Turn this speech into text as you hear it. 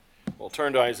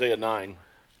Turn to Isaiah 9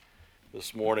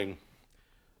 this morning.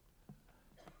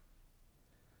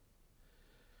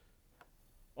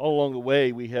 All along the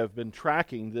way, we have been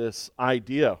tracking this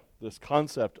idea, this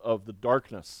concept of the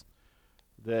darkness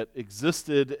that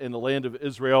existed in the land of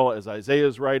Israel as Isaiah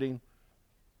is writing.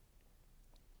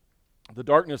 The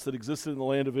darkness that existed in the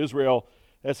land of Israel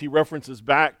as he references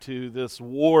back to this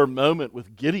war moment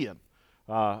with Gideon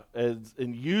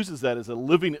and uses that as a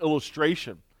living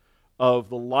illustration of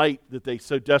the light that they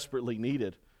so desperately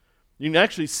needed. You can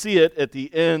actually see it at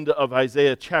the end of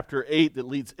Isaiah chapter 8 that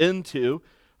leads into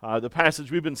the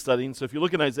passage we've been studying. So if you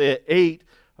look in Isaiah 8,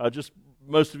 just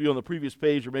most of you on the previous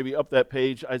page or maybe up that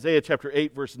page, Isaiah chapter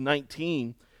 8 verse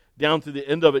 19, down to the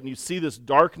end of it, and you see this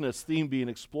darkness theme being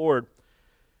explored.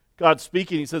 God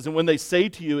speaking, he says, "And when they say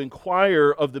to you,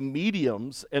 inquire of the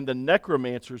mediums and the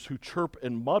necromancers who chirp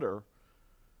and mutter,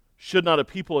 should not a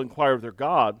people inquire of their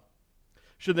God?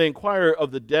 Should they inquire of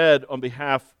the dead on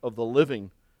behalf of the living,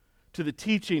 to the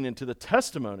teaching and to the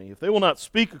testimony? If they will not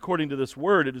speak according to this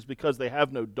word, it is because they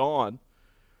have no dawn.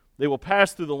 They will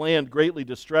pass through the land greatly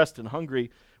distressed and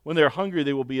hungry. When they are hungry,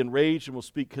 they will be enraged and will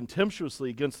speak contemptuously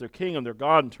against their king and their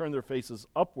God and turn their faces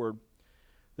upward.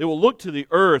 They will look to the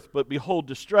earth, but behold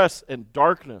distress and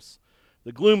darkness,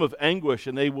 the gloom of anguish,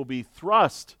 and they will be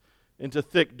thrust into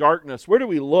thick darkness." Where do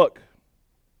we look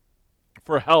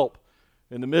for help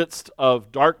in the midst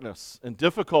of darkness and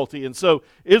difficulty? And so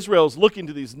Israel's looking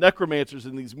to these necromancers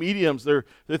and these mediums. They're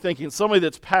thinking somebody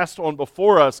that's passed on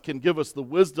before us can give us the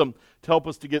wisdom to help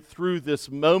us to get through this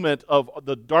moment of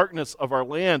the darkness of our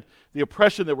land, the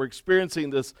oppression that we're experiencing,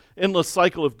 this endless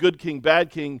cycle of good king, bad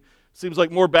king. Seems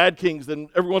like more bad kings than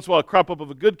every once in a while a crop up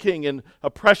of a good king, and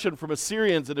oppression from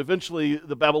Assyrians and eventually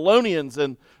the Babylonians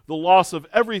and the loss of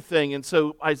everything. And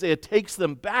so Isaiah takes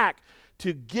them back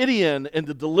to Gideon and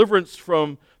the deliverance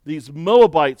from these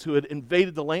Moabites who had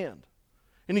invaded the land.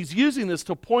 And he's using this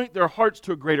to point their hearts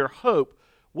to a greater hope.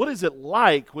 What is it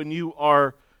like when you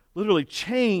are literally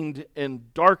chained in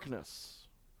darkness?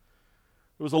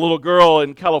 There was a little girl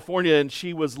in California, and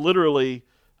she was literally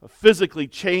physically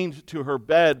chained to her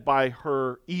bed by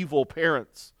her evil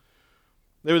parents.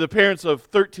 They were the parents of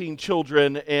 13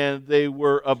 children, and they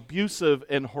were abusive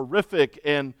and horrific,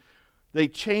 and they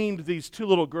chained these two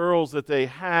little girls that they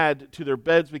had to their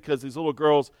beds because these little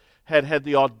girls had had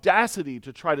the audacity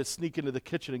to try to sneak into the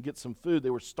kitchen and get some food.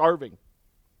 They were starving.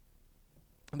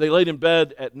 They laid in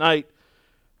bed at night.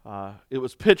 It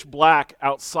was pitch black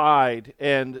outside,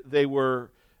 and they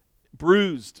were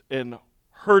bruised and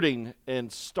hurting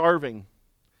and starving.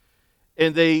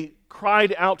 And they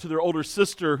cried out to their older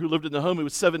sister who lived in the home, who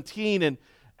was 17, and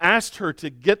asked her to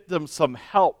get them some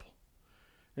help.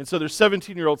 And so their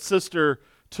 17-year-old sister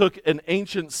took an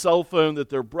ancient cell phone that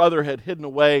their brother had hidden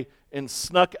away and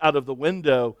snuck out of the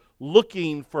window,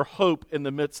 looking for hope in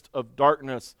the midst of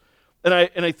darkness. And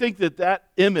I think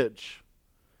that image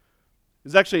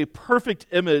is actually a perfect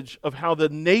image of how the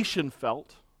nation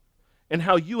felt and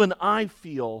how you and I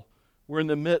feel. We're in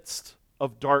the midst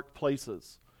of dark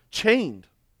places, chained,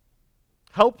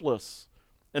 helpless,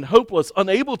 and hopeless,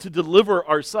 unable to deliver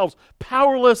ourselves,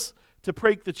 powerless to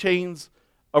break the chains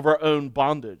of our own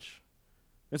bondage.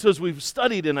 And so as we've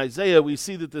studied in Isaiah, we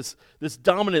see that this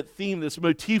dominant theme, this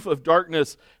motif of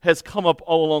darkness has come up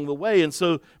all along the way. And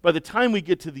so by the time we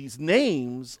get to these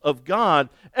names of God,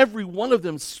 every one of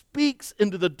them speaks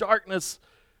into the darkness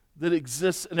that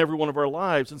exists in every one of our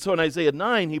lives. And so in Isaiah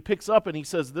 9, he picks up and he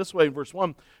says this way in verse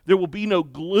 1, "There will be no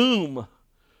gloom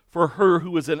for her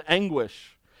who is in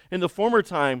anguish. In the former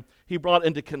time, he brought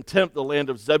into contempt the land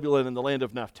of Zebulun and the land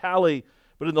of Naphtali,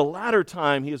 but in the latter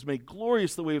time, he has made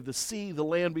glorious the way of the sea, the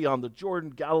land beyond the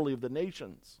Jordan, Galilee of the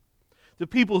nations. The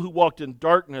people who walked in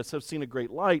darkness have seen a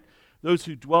great light. Those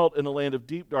who dwelt in a land of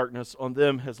deep darkness, on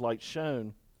them has light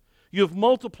shone. You have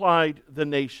multiplied the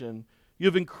nation. You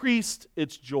have increased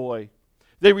its joy.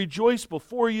 They rejoice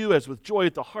before you as with joy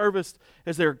at the harvest,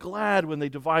 as they are glad when they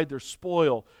divide their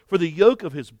spoil. For the yoke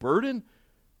of his burden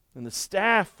and the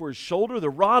staff for his shoulder,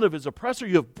 the rod of his oppressor,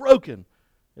 you have broken,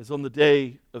 as on the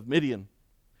day of Midian.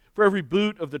 For every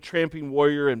boot of the tramping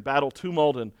warrior in battle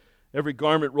tumult and every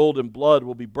garment rolled in blood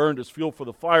will be burned as fuel for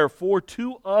the fire. For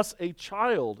to us a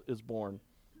child is born,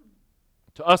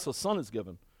 to us a son is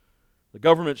given. The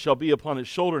government shall be upon his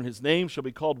shoulder, and his name shall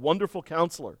be called Wonderful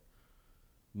Counselor,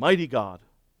 Mighty God,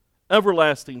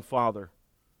 Everlasting Father,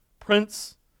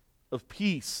 Prince of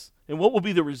Peace. And what will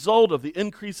be the result of the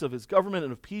increase of his government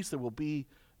and of peace? There will be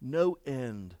no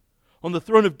end. On the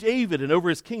throne of David and over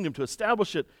his kingdom, to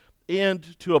establish it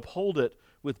and to uphold it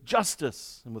with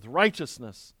justice and with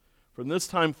righteousness from this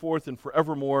time forth and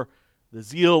forevermore. The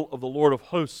zeal of the Lord of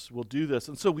hosts will do this.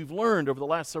 And so we've learned over the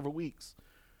last several weeks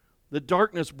that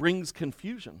darkness brings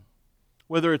confusion,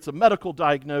 whether it's a medical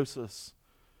diagnosis,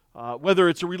 whether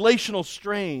it's a relational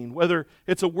strain, whether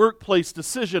it's a workplace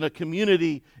decision, a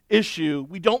community issue.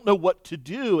 We don't know what to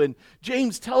do. And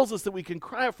James tells us that we can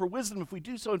cry out for wisdom. If we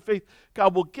do so in faith,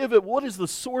 God will give it. What is the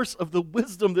source of the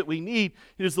wisdom that we need?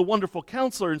 It is the wonderful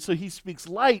counselor. And so he speaks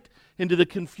light into the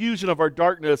confusion of our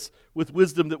darkness with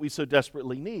wisdom that we so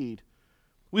desperately need.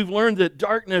 We've learned that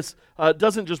darkness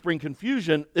doesn't just bring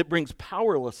confusion, it brings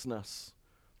powerlessness.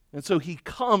 And so he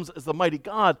comes as the mighty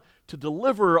God to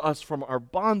deliver us from our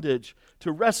bondage,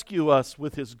 to rescue us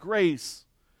with his grace.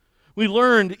 We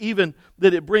learned even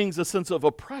that it brings a sense of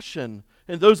oppression,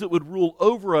 and those that would rule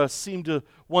over us seem to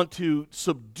want to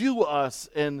subdue us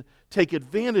and take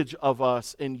advantage of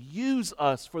us and use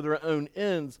us for their own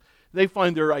ends. They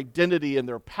find their identity and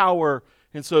their power.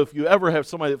 And so if you ever have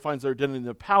somebody that finds their identity in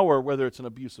their power, whether it's an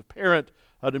abusive parent,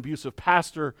 an abusive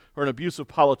pastor, or an abusive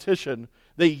politician,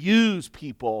 they use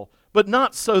people, but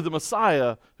not so the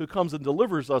Messiah who comes and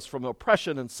delivers us from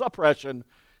oppression and suppression.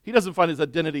 He doesn't find his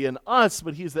identity in us,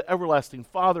 but he's the everlasting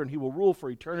Father, and he will rule for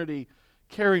eternity,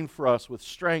 caring for us with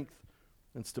strength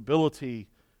and stability,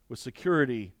 with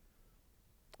security,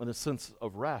 and a sense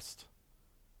of rest.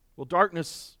 Well,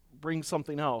 darkness brings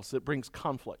something else. It brings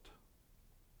conflict.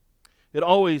 It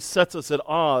always sets us at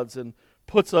odds and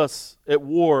puts us at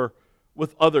war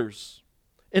with others.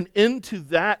 And into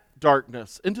that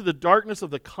darkness, into the darkness of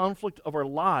the conflict of our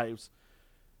lives,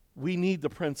 we need the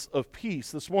Prince of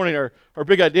Peace. This morning, our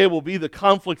big idea will be the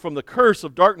conflict from the curse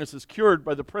of darkness is cured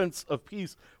by the Prince of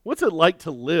Peace. What's it like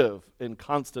to live in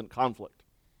constant conflict?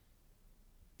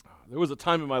 There was a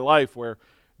time in my life where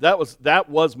that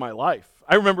was my life.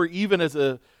 I remember even as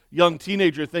a young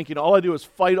teenager thinking all I do is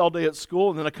fight all day at school,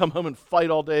 and then I come home and fight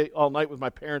all night with my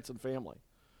parents and family.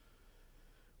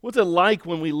 What's it like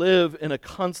when we live in a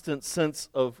constant sense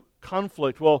of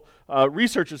conflict? Well,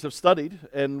 researchers have studied,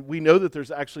 and we know that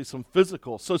there's actually some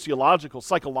physical, sociological,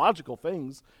 psychological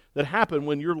things that happen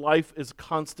when your life is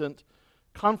constant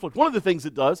conflict. One of the things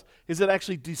it does is it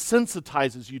actually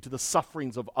desensitizes you to the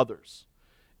sufferings of others.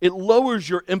 It lowers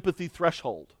your empathy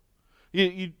threshold.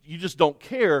 You just don't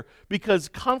care because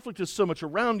conflict is so much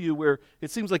around you where it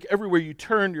seems like everywhere you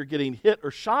turn you're getting hit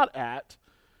or shot at.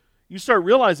 You start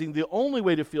realizing the only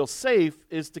way to feel safe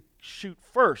is to shoot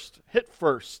first, hit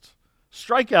first,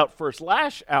 strike out first,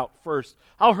 lash out first.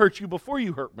 I'll hurt you before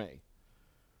you hurt me.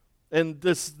 And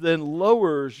this then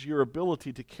lowers your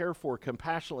ability to care for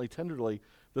compassionately, tenderly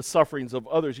the sufferings of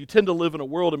others. You tend to live in a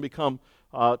world and become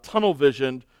tunnel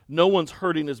visioned. No one's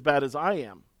hurting as bad as I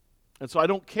am. And so I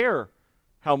don't care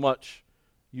how much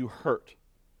you hurt.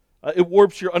 It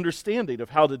warps your understanding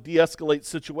of how to de-escalate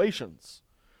situations.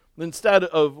 Instead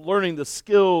of learning the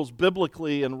skills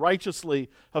biblically and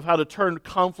righteously of how to turn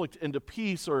conflict into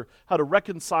peace or how to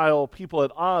reconcile people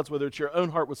at odds, whether it's your own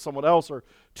heart with someone else or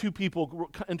two people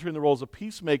entering the roles of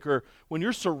peacemaker, when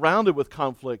you're surrounded with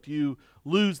conflict, you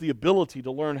lose the ability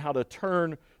to learn how to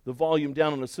turn the volume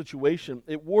down on a situation.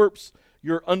 It warps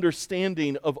your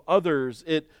understanding of others.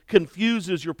 It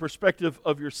confuses your perspective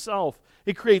of yourself.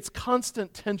 It creates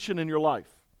constant tension in your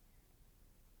life,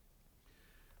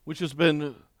 which has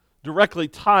been directly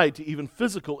tied to even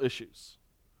physical issues,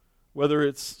 whether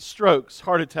it's strokes,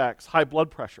 heart attacks, high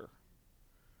blood pressure.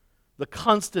 The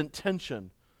constant tension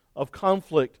of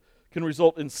conflict can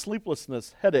result in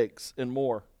sleeplessness, headaches, and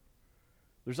more.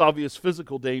 There's obvious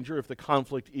physical danger if the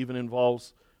conflict even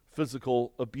involves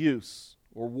physical abuse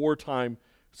or wartime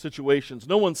situations.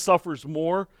 No one suffers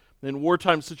more in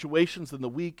wartime situations than the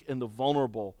weak and the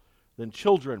vulnerable, than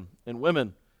children and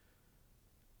women.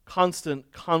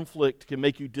 Constant conflict can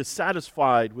make you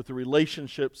dissatisfied with the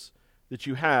relationships that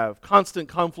you have. Constant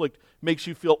conflict makes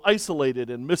you feel isolated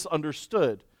and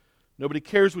misunderstood. Nobody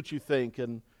cares what you think,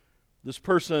 and this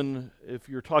person, if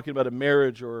you're talking about a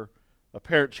marriage or a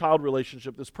parent-child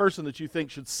relationship, this person that you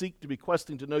think should seek to be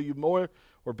questing to know you more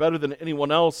or better than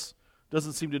anyone else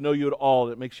doesn't seem to know you at all,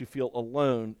 and it makes you feel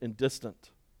alone and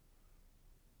distant.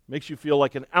 It makes you feel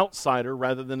like an outsider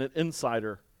rather than an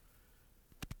insider.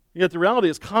 Yet the reality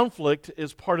is conflict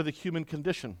is part of the human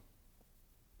condition.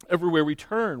 Everywhere we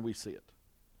turn, we see it.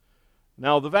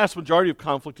 Now, the vast majority of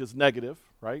conflict is negative,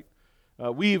 right?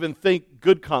 We even think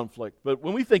good conflict. But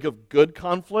when we think of good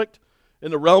conflict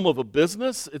in the realm of a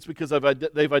business, it's because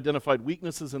they've identified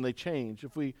weaknesses and they change.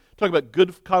 If we talk about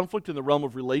good conflict in the realm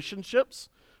of relationships,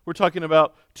 we're talking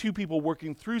about two people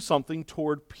working through something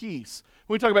toward peace.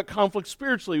 When we talk about conflict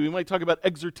spiritually, we might talk about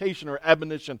exhortation or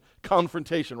admonition,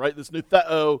 confrontation, right? This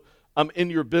nutheo I'm in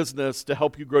your business to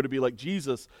help you grow to be like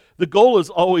Jesus. The goal is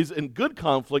always in good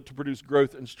conflict to produce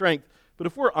growth and strength. But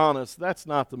if we're honest, that's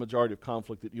not the majority of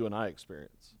conflict that you and I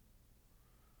experience.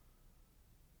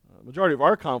 The majority of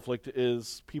our conflict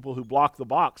is people who block the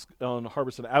box on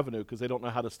Harbison Avenue because they don't know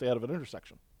how to stay out of an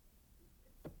intersection.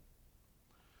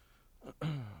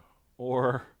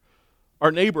 Or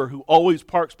our neighbor who always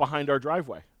parks behind our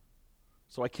driveway,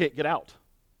 so I can't get out.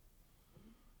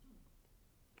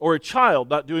 Or a child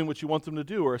not doing what you want them to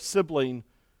do, or a sibling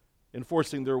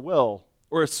enforcing their will,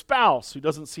 or a spouse who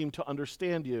doesn't seem to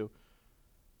understand you.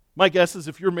 My guess is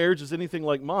if your marriage is anything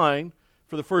like mine,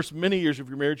 for the first many years of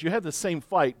your marriage, you had the same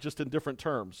fight, just in different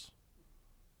terms.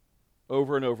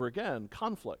 Over and over again,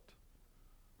 conflict.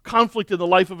 Conflict in the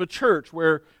life of a church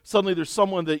where suddenly there's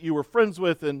someone that you were friends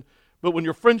with, but when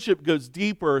your friendship goes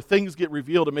deeper, things get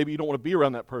revealed and maybe you don't want to be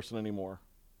around that person anymore.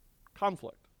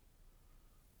 Conflict.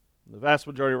 The vast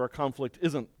majority of our conflict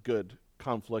isn't good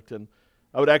conflict, and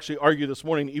I would actually argue this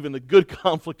morning even the good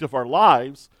conflict of our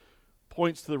lives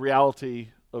points to the reality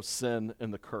of sin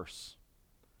and the curse.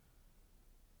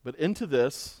 But into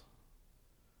this,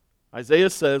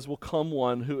 Isaiah says, will come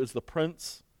one who is the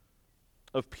Prince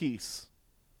of Peace.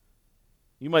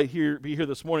 You might be here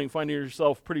this morning finding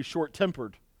yourself pretty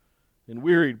short-tempered and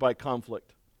wearied by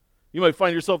conflict. You might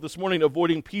find yourself this morning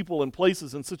avoiding people and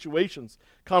places and situations,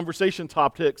 conversation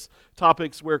topics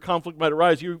where conflict might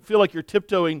arise. You feel like you're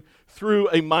tiptoeing through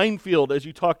a minefield as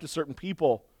you talk to certain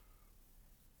people.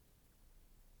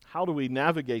 How do we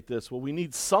navigate this? Well, we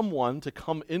need someone to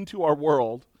come into our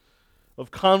world of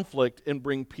conflict and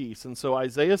bring peace. And so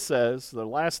Isaiah says, the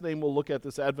last name we'll look at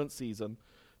this Advent season,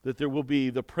 that there will be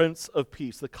the Prince of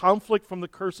Peace. The conflict from the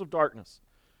curse of darkness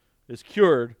is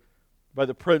cured by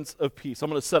the Prince of Peace. I'm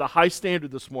going to set a high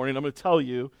standard this morning. I'm going to tell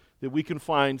you that we can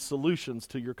find solutions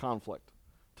to your conflict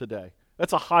today.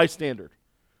 That's a high standard.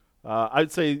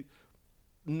 I'd say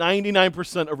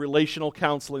 99% of relational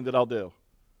counseling that I'll do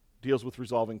deals with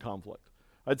resolving conflict.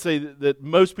 I'd say that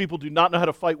most people do not know how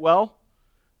to fight well.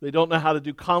 They don't know how to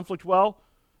do conflict well.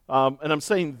 And I'm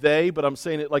saying they, but I'm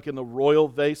saying it like in the royal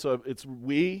they, so it's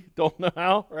we don't know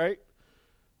how, right?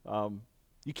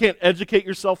 You can't educate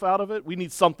yourself out of it. We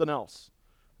need something else.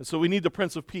 And so we need the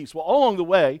Prince of Peace. Well, all along the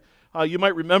way, you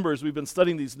might remember as we've been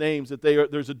studying these names that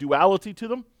there's a duality to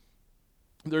them.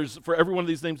 For every one of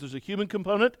these names, there's a human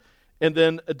component and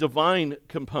then a divine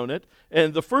component.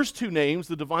 And the first two names,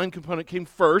 the divine component came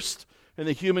first, and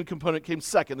the human component came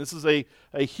second. This is a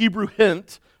Hebrew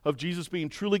hint of Jesus being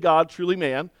truly God, truly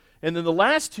man. And then the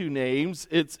last two names,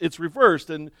 it's reversed.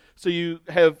 And so you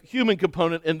have human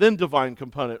component and then divine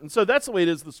component. And so that's the way it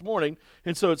is this morning.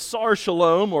 And so it's Sar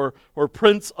Shalom or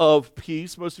Prince of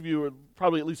Peace. Most of you have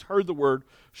probably at least heard the word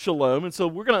Shalom. And so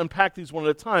we're going to unpack these one at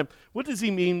a time. What does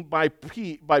he mean by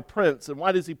prince? And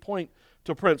why does he point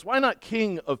to prince? Why not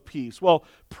king of peace? Well,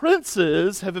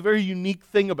 princes have a very unique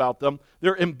thing about them.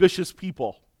 They're ambitious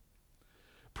people.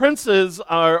 Princes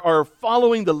are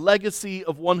following the legacy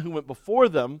of one who went before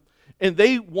them, and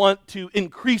they want to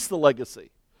increase the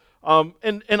legacy.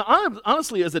 And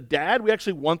honestly, as a dad, we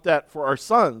actually want that for our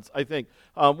sons, I think.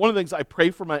 One of the things I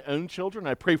pray for my own children,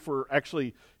 I pray for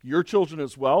actually your children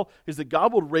as well, is that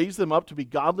God will raise them up to be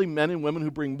godly men and women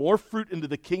who bring more fruit into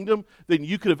the kingdom than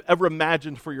you could have ever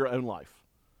imagined for your own life.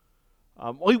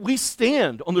 We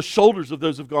stand on the shoulders of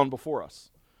those who have gone before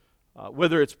us.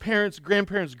 Whether it's parents,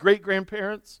 grandparents,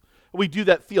 great-grandparents, we do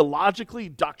that theologically,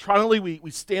 doctrinally.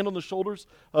 We stand on the shoulders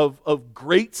of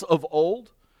greats of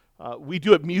old. We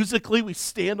do it musically. We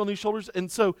stand on these shoulders.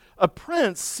 And so a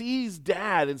prince sees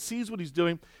dad and sees what he's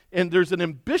doing, and there's an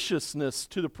ambitiousness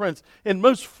to the prince. And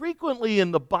most frequently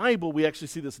in the Bible, we actually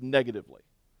see this negatively.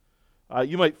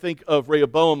 You might think of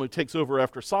Rehoboam, who takes over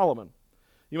after Solomon.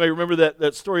 You may remember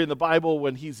that story in the Bible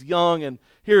when he's young, and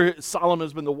here Solomon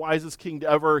has been the wisest king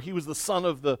ever. He was the son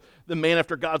of the man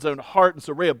after God's own heart, and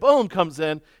so Rehoboam comes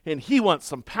in, and he wants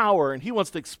some power, and he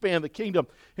wants to expand the kingdom.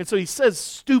 And so he says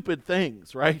stupid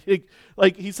things, right?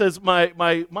 Like he says,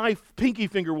 my pinky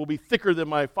finger will be thicker than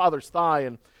my father's thigh,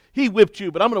 and he whipped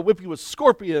you, but I'm going to whip you with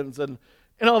scorpions, and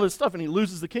all this stuff, and he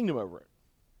loses the kingdom over it.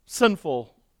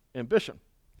 Sinful ambition.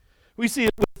 We see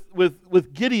it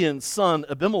with Gideon's son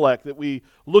Abimelech that we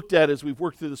looked at as we've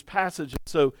worked through this passage.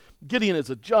 So Gideon is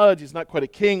a judge. He's not quite a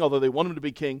king, although they want him to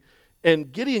be king.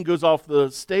 And Gideon goes off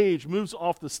the stage, moves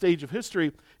off the stage of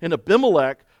history. And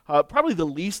Abimelech, probably the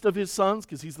least of his sons,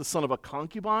 because he's the son of a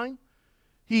concubine,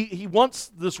 he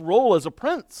wants this role as a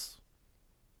prince.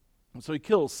 And so he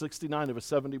kills 69 of his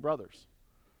 70 brothers.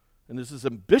 And there's this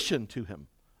ambition to him.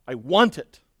 I want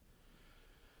it.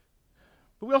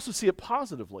 But we also see it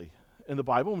positively in the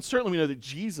Bible, and certainly we know that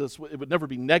Jesus, it would never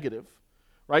be negative,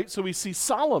 right? So we see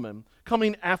Solomon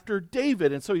coming after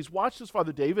David. And so he's watched his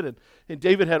father David, and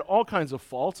David had all kinds of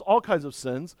faults, all kinds of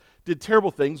sins, did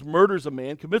terrible things, murders a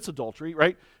man, commits adultery,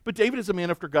 right? But David is a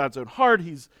man after God's own heart.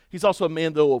 He's also a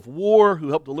man, though, of war who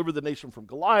helped deliver the nation from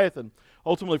Goliath and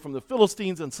ultimately from the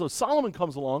Philistines. And so Solomon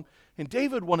comes along, and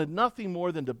David wanted nothing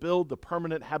more than to build the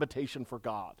permanent habitation for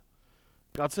God.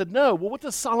 God said no. Well, what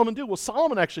does Solomon do? Well,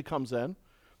 Solomon actually comes in,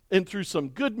 and through some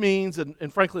good means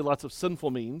and frankly lots of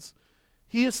sinful means,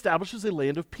 he establishes a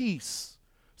land of peace,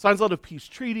 signs a lot of peace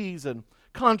treaties and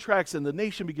contracts, and the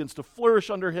nation begins to flourish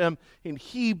under him, and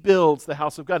he builds the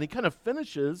house of God. And he kind of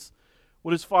finishes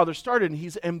what his father started, and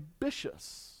he's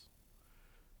ambitious.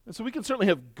 And so we can certainly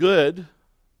have good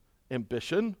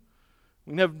ambition.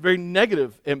 We can have very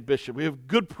negative ambition. We have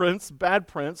good prince, bad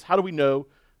prince. How do we know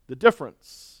the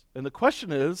difference? And the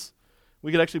question is,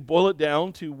 we can actually boil it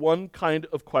down to one kind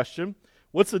of question.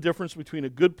 What's the difference between a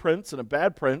good prince and a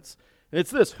bad prince? And it's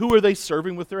this: who are they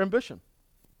serving with their ambition?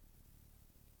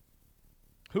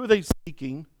 Who are they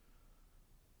seeking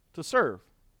to serve?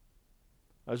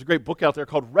 There's a great book out there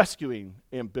called Rescuing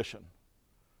Ambition.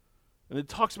 And it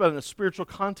talks about in a spiritual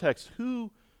context,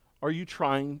 who are you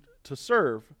trying to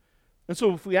serve? And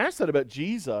so if we ask that about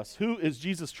Jesus, who is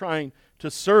Jesus trying to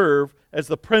serve as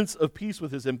the Prince of Peace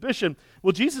with his ambition?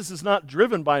 Well, Jesus is not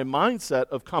driven by a mindset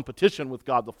of competition with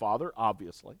God the Father,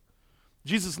 obviously.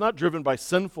 Jesus is not driven by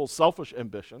sinful, selfish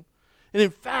ambition. And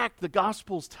in fact, the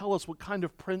Gospels tell us what kind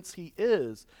of prince he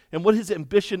is and what his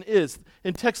ambition is.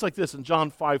 In texts like this in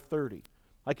John 5:30,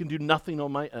 I can do nothing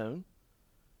on my own.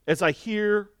 As I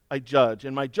hear, I judge,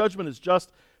 and my judgment is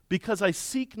just because I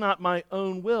seek not my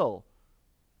own will,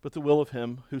 but the will of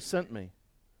him who sent me.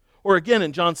 Or again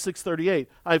in John 6:38,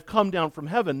 I have come down from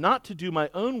heaven not to do my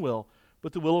own will,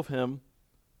 but the will of him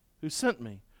who sent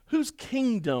me. Whose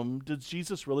kingdom does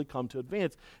Jesus really come to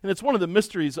advance? And it's one of the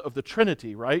mysteries of the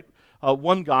Trinity, right?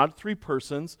 One God, three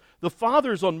persons. The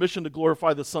Father is on mission to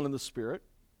glorify the Son and the Spirit.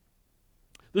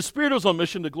 The Spirit is on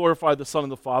mission to glorify the Son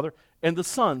and the Father. And the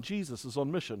Son, Jesus, is on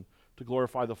mission to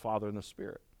glorify the Father and the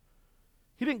Spirit.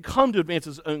 He didn't come to advance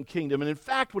his own kingdom. And in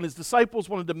fact, when his disciples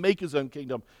wanted to make his own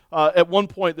kingdom, at one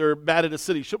point they're mad at a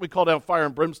city. Shouldn't we call down fire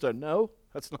and brimstone? No,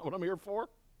 that's not what I'm here for.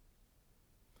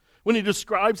 When he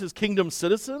describes his kingdom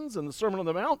citizens in the Sermon on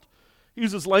the Mount, he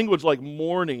uses language like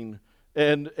mourning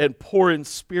and poor in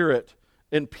spirit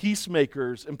and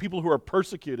peacemakers and people who are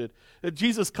persecuted. And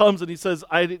Jesus comes and he says,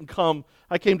 I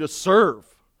came to serve,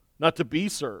 not to be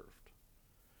served.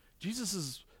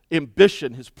 Jesus'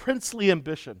 ambition, his princely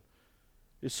ambition,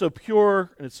 is so pure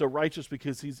and it's so righteous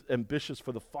because he's ambitious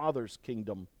for the Father's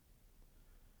kingdom.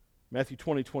 Matthew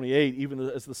 20:28, even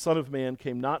as the Son of Man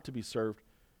came not to be served,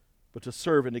 but to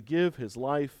serve and to give his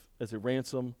life as a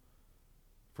ransom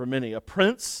for many. A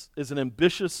prince is an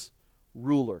ambitious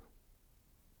ruler.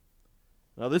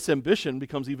 Now this ambition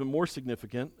becomes even more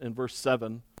significant in verse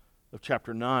 7 of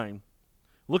chapter 9.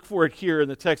 Look for it here in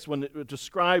the text when it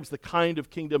describes the kind of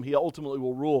kingdom he ultimately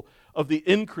will rule, of the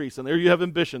increase, and there you have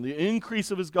ambition, the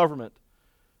increase of his government.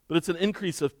 But it's an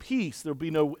increase of peace, there will be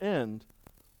no end,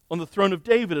 on the throne of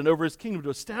David and over his kingdom, to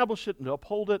establish it and to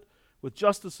uphold it with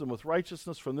justice and with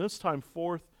righteousness from this time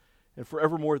forth and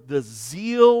forevermore. The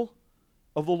zeal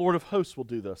of the Lord of hosts will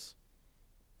do this.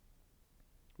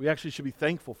 We actually should be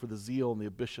thankful for the zeal and the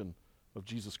ambition of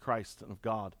Jesus Christ and of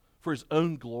God for his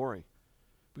own glory,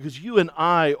 because you and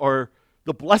I are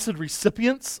the blessed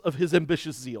recipients of his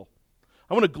ambitious zeal.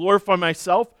 I want to glorify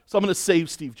myself, so I'm going to save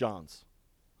Steve Johns.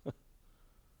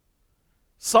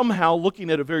 Somehow, looking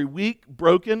at a very weak,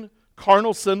 broken,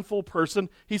 carnal, sinful person,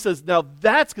 he says, now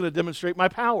that's going to demonstrate my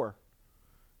power.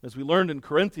 As we learned in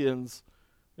Corinthians,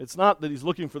 it's not that he's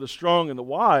looking for the strong and the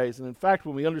wise. And in fact,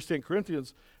 when we understand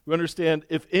Corinthians, we understand,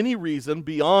 if any reason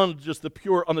beyond just the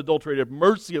pure, unadulterated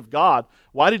mercy of God,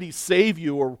 why did he save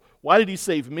you, or why did he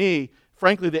save me?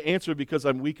 Frankly, the answer is because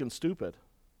I'm weak and stupid.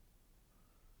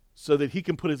 So that he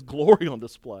can put his glory on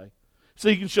display. So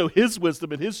he can show his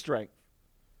wisdom and his strength.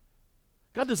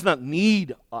 God does not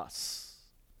need us.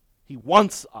 He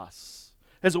wants us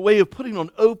as a way of putting on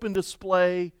open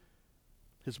display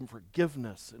his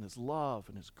forgiveness and his love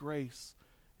and his grace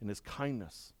and his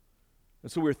kindness.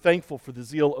 And so we're thankful for the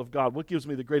zeal of God. What gives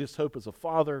me the greatest hope as a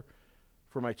father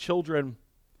for my children,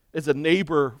 as a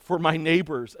neighbor for my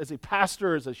neighbors, as a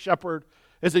pastor, as a shepherd,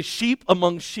 as a sheep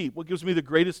among sheep? What gives me the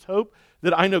greatest hope?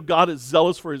 That I know God is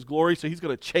zealous for his glory, so he's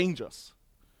going to change us.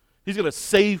 He's going to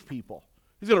save people.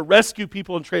 He's going to rescue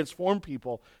people and transform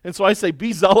people. And so I say,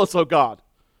 be zealous, O God.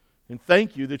 And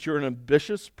thank you that you're an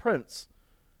ambitious prince.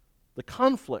 The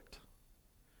conflict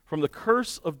from the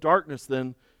curse of darkness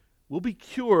then will be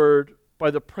cured by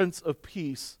the Prince of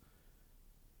Peace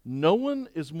No one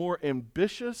is more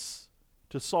ambitious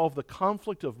to solve the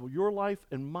conflict of your life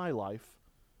and my life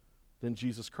than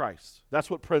Jesus Christ. That's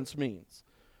what Prince means.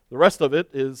 The rest of it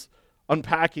is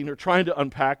unpacking or trying to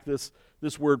unpack this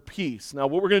word peace. Now,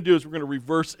 what we're going to do is we're going to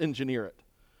reverse engineer it.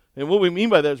 And what we mean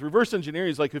by that is reverse engineering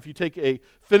is like if you take a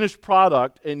finished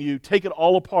product and you take it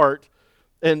all apart,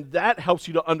 and that helps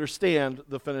you to understand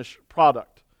the finished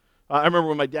product. I remember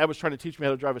when my dad was trying to teach me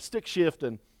how to drive a stick shift,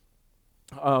 and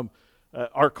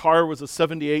our car was a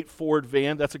 78 Ford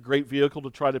van. That's a great vehicle to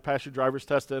try to pass your driver's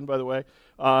test in, by the way.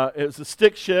 It was a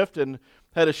stick shift and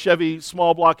had a Chevy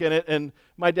small block in it, and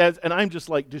I'm just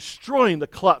like destroying the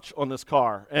clutch on this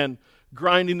car and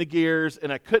grinding the gears,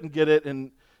 and I couldn't get it,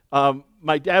 and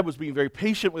my dad was being very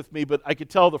patient with me, but I could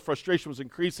tell the frustration was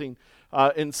increasing.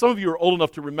 And some of you are old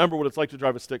enough to remember what it's like to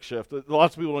drive a stick shift.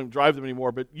 Lots of people don't even drive them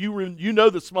anymore, but you know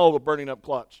the smell of a burning up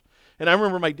clutch. And I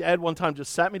remember my dad one time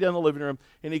just sat me down in the living room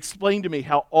and he explained to me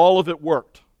how all of it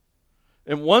worked.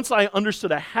 And once I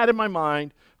understood, I had in my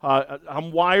mind,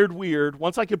 I'm wired weird.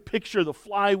 Once I could picture the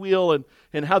flywheel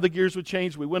and how the gears would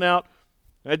change, we went out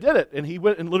and I did it. And he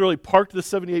went and literally parked the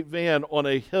 78 van on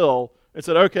a hill and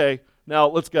said, okay, now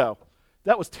let's go.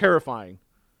 That was terrifying.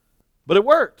 But it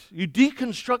worked. You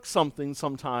deconstruct something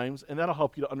sometimes, and that'll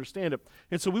help you to understand it.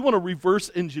 And so we want to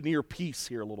reverse engineer peace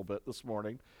here a little bit this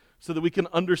morning so that we can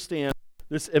understand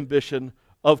this ambition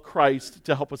of Christ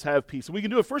to help us have peace. And we can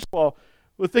do it, first of all,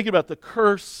 with thinking about the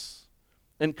curse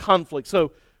and conflict.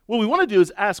 So what we want to do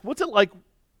is ask, what's it like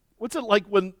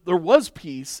when there was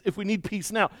peace if we need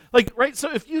peace now? Like, right?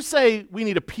 So if you say we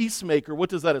need a peacemaker, what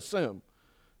does that assume?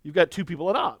 You've got two people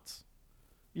at odds.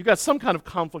 You've got some kind of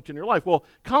conflict in your life. Well,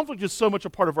 conflict is so much a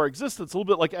part of our existence, a little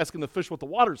bit like asking the fish what the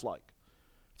water's like.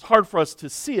 It's hard for us to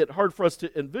see it, hard for us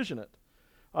to envision it.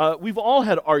 We've all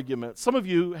had arguments. Some of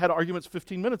you had arguments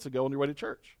 15 minutes ago on your way to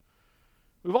church.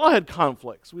 We've all had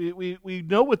conflicts. We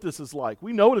know what this is like.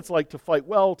 We know what it's like to fight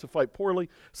well, to fight poorly.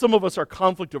 Some of us are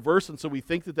conflict averse, and so we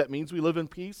think that means we live in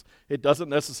peace. It doesn't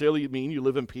necessarily mean you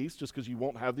live in peace just because you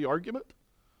won't have the argument.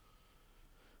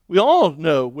 We all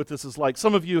know what this is like.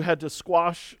 Some of you had to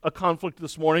squash a conflict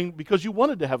this morning because you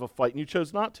wanted to have a fight and you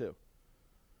chose not to.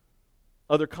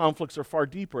 Other conflicts are far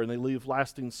deeper and they leave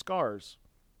lasting scars.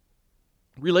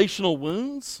 Relational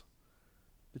wounds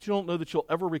that you don't know that you'll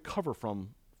ever recover from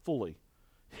fully.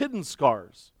 Hidden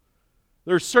scars.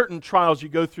 There are certain trials you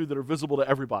go through that are visible to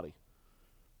everybody.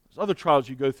 There's other trials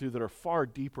you go through that are far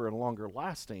deeper and longer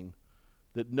lasting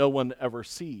that no one ever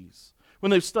sees. When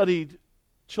they've studied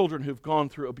children who've gone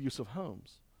through abusive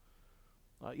homes.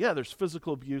 There's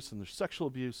physical abuse and there's sexual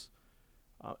abuse,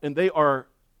 and they are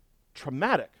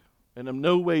traumatic, and I'm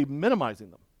no way minimizing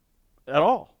them at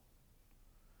all.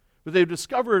 But they've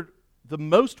discovered the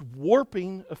most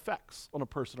warping effects on a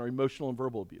person are emotional and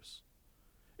verbal abuse.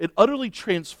 It utterly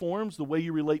transforms the way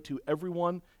you relate to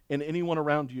everyone and anyone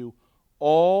around you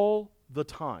all the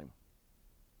time.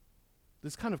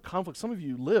 This kind of conflict, some of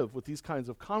you live with these kinds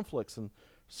of conflicts and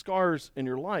scars in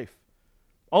your life.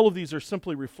 All of these are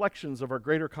simply reflections of our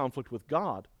greater conflict with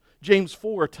God. James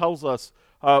 4 tells us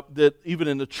that even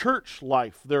in the church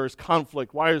life there is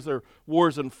conflict. Why is there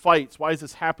wars and fights? Why is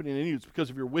this happening in you? It's because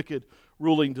of your wicked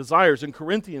ruling desires. In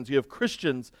Corinthians, you have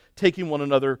Christians taking one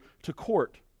another to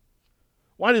court.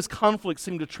 Why does conflict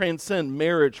seem to transcend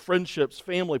marriage, friendships,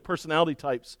 family, personality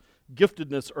types,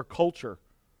 giftedness, or culture?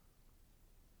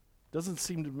 It doesn't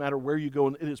seem to matter where you go,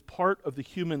 and it is part of the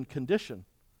human condition.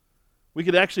 We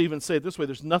could actually even say it this way: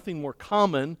 there's nothing more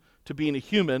common to being a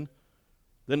human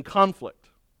than conflict.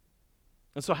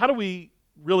 And so how do we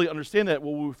really understand that?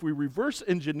 Well, if we reverse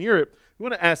engineer it, we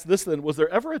want to ask this then: was there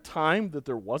ever a time that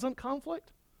there wasn't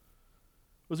conflict?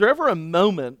 Was there ever a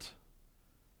moment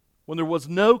when there was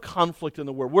no conflict in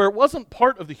the world, where it wasn't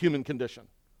part of the human condition,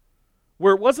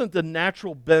 where it wasn't the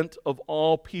natural bent of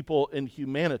all people in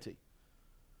humanity?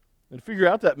 And to figure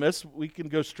out that mess, we can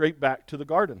go straight back to the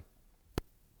garden.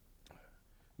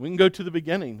 We can go to the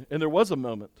beginning, and there was a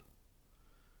moment.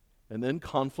 And then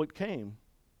conflict came.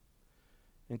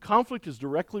 And conflict is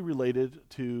directly related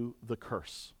to the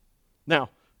curse. Now,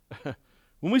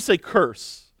 when we say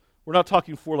curse, we're not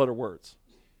talking four-letter words,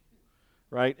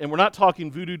 right? And we're not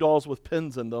talking voodoo dolls with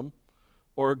pins in them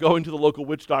or going to the local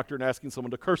witch doctor and asking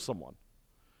someone to curse someone.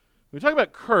 When we talk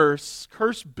about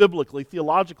curse biblically,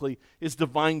 theologically, is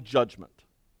divine judgment.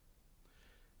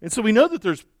 And so we know that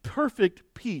there's perfect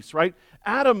peace, right?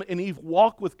 Adam and Eve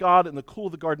walk with God in the cool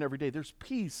of the garden every day. There's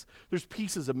peace. There's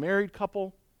peace as a married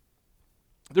couple.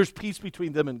 There's peace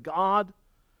between them and God.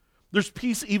 There's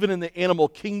peace even in the animal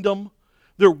kingdom.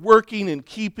 they're working and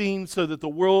keeping so that the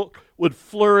world would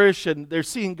flourish, and they're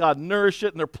seeing God nourish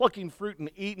it, and they're plucking fruit and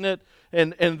eating it,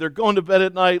 and they're going to bed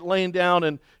at night, laying down,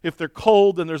 and if they're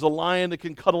cold, then there's a lion that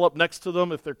can cuddle up next to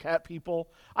them if they're cat people.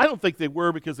 I don't think they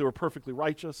were, because they were perfectly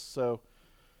righteous, so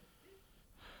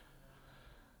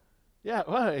yeah,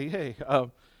 well, hey.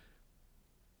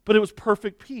 But it was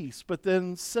perfect peace. But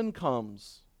then sin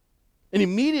comes. And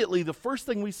immediately the first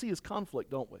thing we see is conflict,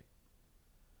 don't we?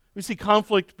 We see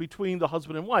conflict between the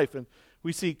husband and wife, and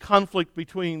we see conflict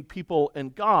between people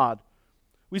and God.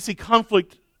 We see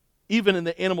conflict even in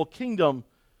the animal kingdom.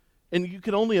 And you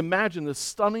can only imagine this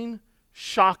stunning,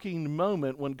 shocking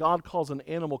moment when God calls an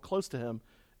animal close to him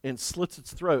and slits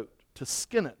its throat to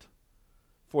skin it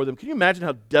for them. Can you imagine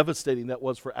how devastating that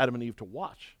was for Adam and Eve to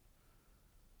watch?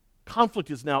 Conflict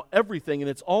is now everything, and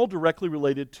it's all directly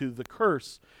related to the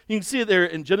curse. You can see it there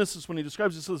in Genesis when he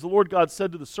describes it. It says, the Lord God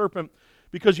said to the serpent,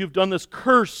 because you've done this,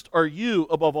 cursed are you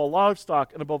above all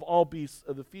livestock and above all beasts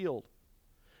of the field.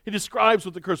 He describes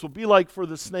what the curse will be like for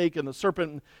the snake and the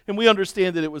serpent, and we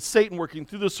understand that it was Satan working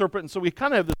through the serpent, and so we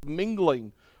kind of have this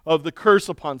mingling of the curse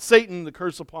upon Satan, the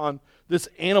curse upon this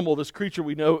animal, this creature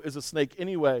we know is a snake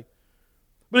anyway.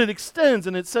 But it extends,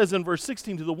 and it says in verse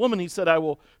 16, to the woman he said, I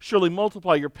will surely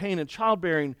multiply your pain and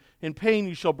childbearing. In pain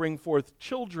you shall bring forth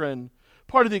children.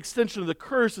 Part of the extension of the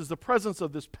curse is the presence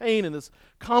of this pain and this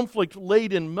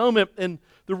conflict-laden moment. And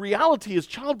the reality is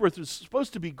childbirth is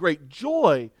supposed to be great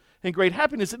joy and great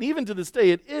happiness. And even to this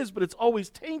day it is, but it's always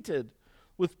tainted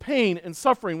with pain and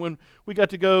suffering. When we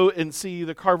got to go and see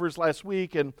the Carvers last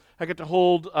week, and I got to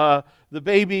hold the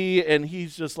baby, and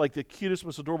he's just like the cutest,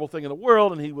 most adorable thing in the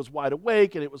world, and he was wide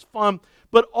awake, and it was fun.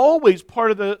 But always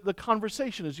part of the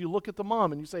conversation is you look at the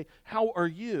mom and you say, how are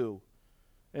you?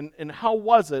 And how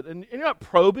was it? And you're not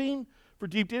probing for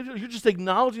deep details. You're just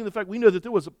acknowledging the fact we know that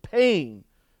there was a pain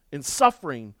and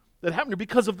suffering that happened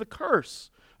because of the curse.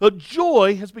 But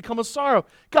joy has become a sorrow.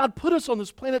 God put us on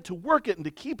this planet to work it and to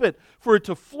keep it, for it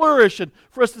to flourish, and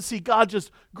for us to see God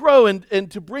just grow and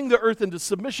to bring the earth into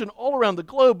submission all around the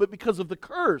globe. But because of the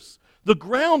curse, the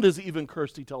ground is even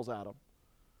cursed, he tells Adam.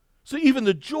 So even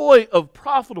the joy of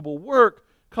profitable work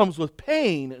comes with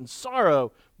pain and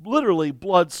sorrow, literally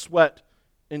blood, sweat,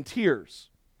 and tears.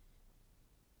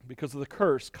 Because of the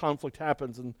curse, conflict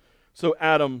happens, and so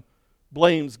Adam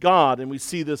blames God, and we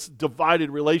see this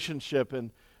divided relationship, and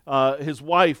his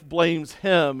wife blames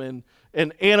him,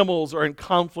 and animals are in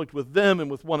conflict with them and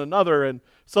with one another, and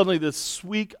suddenly this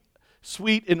sweet,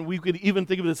 and we could even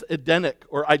think of this Edenic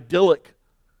or idyllic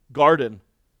garden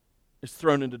is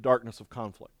thrown into darkness of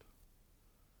conflict.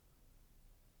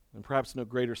 And perhaps no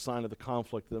greater sign of the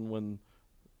conflict than when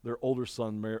their older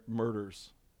son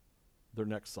murders their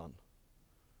next son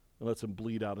and lets him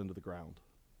bleed out into the ground.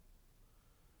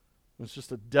 It's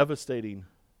just a devastating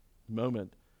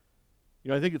moment. You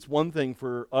know, I think it's one thing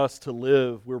for us to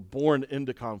live. We're born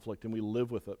into conflict and we live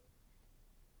with it.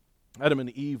 Adam and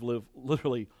Eve lived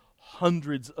literally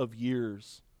hundreds of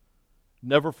years,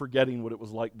 never forgetting what it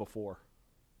was like before,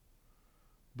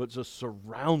 but just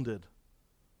surrounded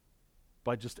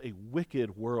by just a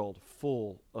wicked world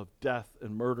full of death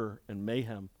and murder and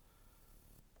mayhem.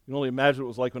 You can only imagine what it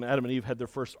was like when Adam and Eve had their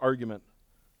first argument,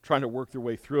 trying to work their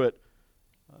way through it.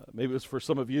 Maybe it was for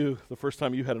some of you the first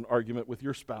time you had an argument with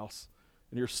your spouse,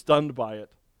 and you're stunned by it.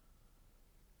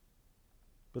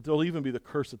 But there'll even be the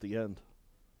curse at the end.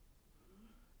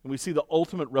 And we see the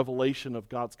ultimate revelation of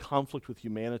God's conflict with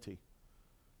humanity.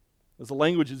 As the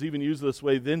language is even used this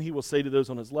way, then he will say to those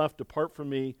on his left, depart from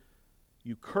me,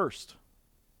 you cursed,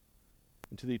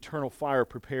 into the eternal fire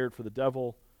prepared for the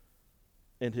devil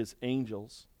and his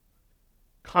angels.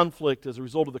 Conflict as a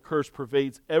result of the curse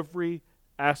pervades every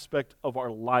aspect of our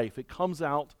life. It comes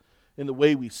out in the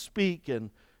way we speak, and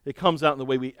it comes out in the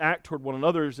way we act toward one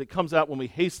another. It comes out when we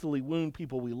hastily wound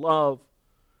people we love.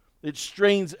 It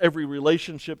strains every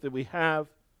relationship that we have.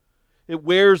 It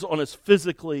wears on us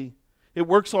physically. It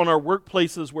works on our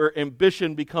workplaces where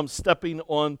ambition becomes stepping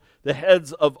on the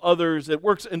heads of others. It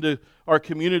works into our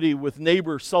community with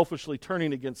neighbor selfishly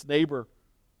turning against neighbor.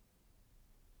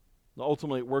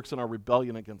 Ultimately, it works in our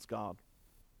rebellion against God.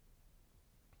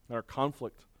 Our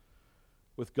conflict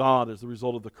with God as a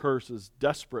result of the curse is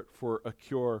desperate for a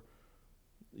cure.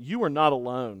 You are not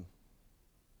alone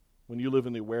when you live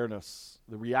in the awareness,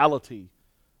 the reality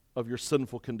of your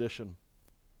sinful condition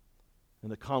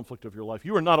and the conflict of your life.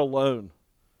 You are not alone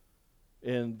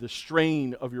in the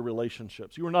strain of your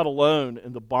relationships. You are not alone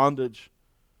in the bondage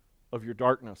of your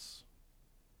darkness.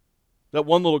 That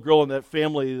one little girl in that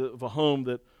family of a home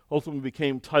that ultimately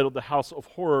became titled the House of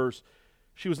Horrors,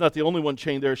 she was not the only one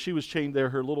chained there. She was chained there.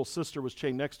 Her little sister was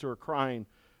chained next to her crying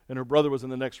and her brother was in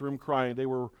the next room crying. They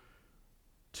were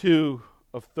 2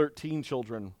 of 13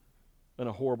 children in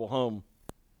a horrible home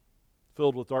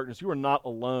filled with darkness. You are not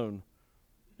alone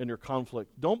in your conflict.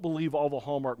 Don't believe all the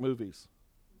Hallmark movies.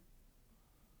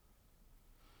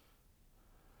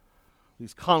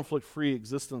 These conflict-free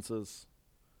existences.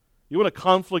 You want a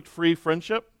conflict-free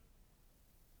friendship?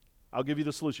 I'll give you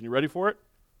the solution. You ready for it?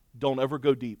 Don't ever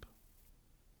go deep.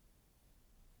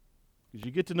 Because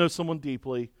you get to know someone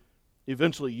deeply,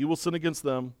 eventually you will sin against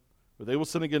them, or they will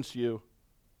sin against you,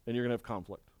 and you're going to have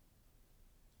conflict.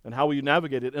 And how will you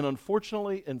navigate it? And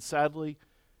unfortunately and sadly,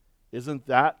 isn't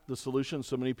that the solution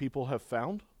so many people have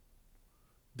found?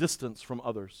 Distance from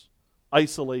others,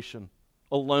 isolation,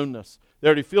 aloneness. They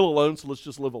already feel alone, so let's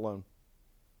just live alone.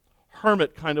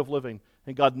 Hermit kind of living.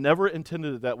 And God never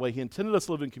intended it that way. He intended us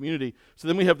to live in community. So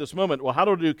then we have this moment, well, how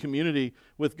do I do communion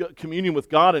with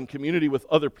God and community with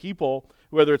other people,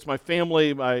 whether it's my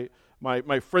family,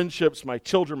 my friendships, my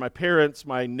children, my parents,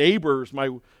 my neighbors,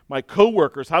 my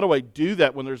coworkers. How do I do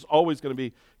that when there's always going to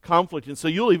be conflict? And so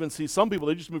you'll even see some people,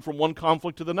 they just move from one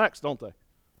conflict to the next, don't they?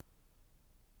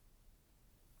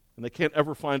 And they can't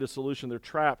ever find a solution. They're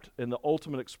trapped in the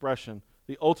ultimate expression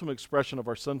of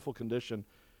our sinful condition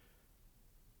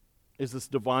is this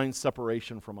divine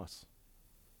separation from us.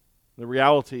 The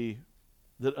reality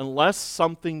that unless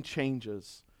something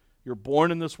changes, you're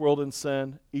born in this world in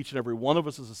sin. Each and every one of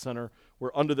us is a sinner.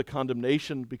 We're under the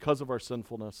condemnation because of our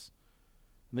sinfulness.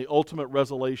 And the ultimate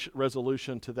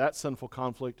resolution to that sinful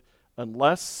conflict,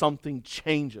 unless something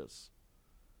changes,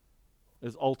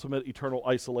 is ultimate eternal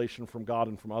isolation from God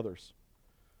and from others.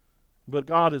 But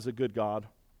God is a good God,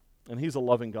 and He's a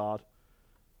loving God.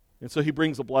 And so He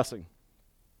brings a blessing.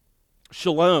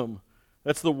 Shalom,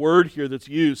 that's the word here that's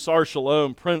used. Sar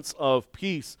Shalom, Prince of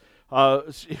Peace.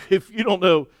 If you don't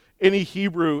know any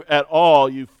Hebrew at all,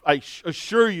 I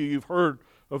assure you, you've heard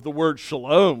of the word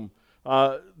shalom.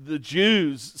 The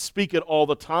Jews speak it all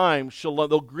the time. Shalom.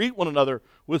 They'll greet one another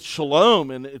with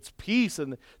shalom, and it's peace,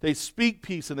 and they speak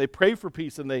peace, and they pray for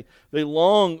peace, and they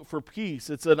long for peace.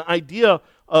 It's an idea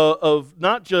of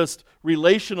not just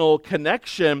relational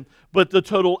connection, but the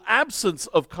total absence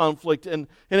of conflict. And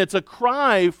it's a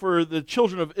cry for the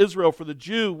children of Israel, for the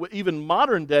Jew, even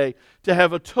modern day, to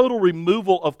have a total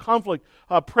removal of conflict.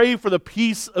 Pray for the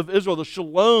peace of Israel, the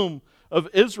shalom of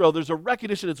Israel. There's a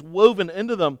recognition that's woven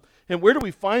into them. And where do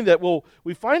we find that? Well,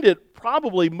 we find it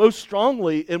probably most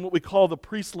strongly in what we call the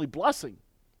priestly blessing.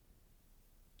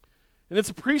 And it's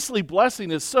a priestly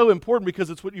blessing is so important because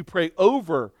it's what you pray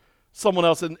over someone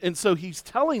else. And so he's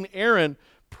telling Aaron,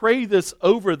 pray this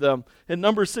over them. And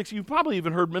number 6, you've probably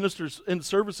even heard ministers in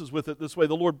services with it this way.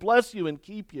 The Lord bless you and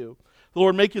keep you. The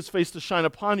Lord make His face to shine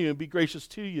upon you and be gracious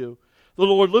to you. The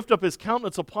Lord lift up His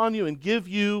countenance upon you and give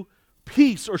you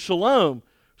peace or shalom.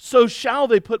 So shall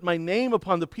they put my name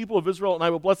upon the people of Israel, and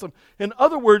I will bless them. In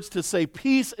other words, to say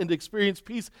peace and to experience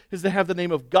peace is to have the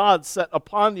name of God set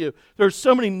upon you. There are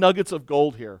so many nuggets of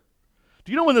gold here.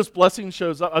 Do you know when this blessing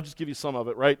shows up? I'll just give you some of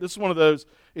it, right? This is one of those,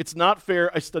 it's not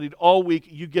fair. I studied all week.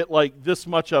 You get like this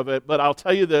much of it, but I'll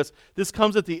tell you this. This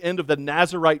comes at the end of the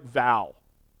Nazirite vow.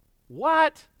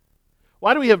 What?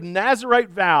 Why do we have Nazirite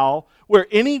vow where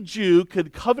any Jew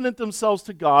could covenant themselves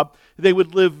to God? They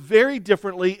would live very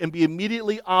differently and be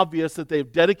immediately obvious that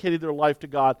they've dedicated their life to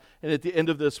God. And at the end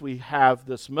of this, we have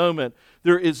this moment.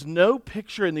 There is no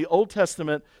picture in the Old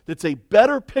Testament that's a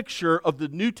better picture of the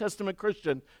New Testament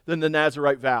Christian than the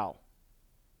Nazirite vow.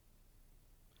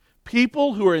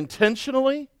 People who are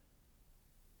intentionally,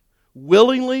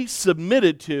 willingly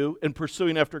submitted to and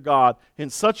pursuing after God in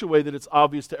such a way that it's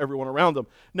obvious to everyone around them.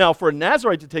 Now, for a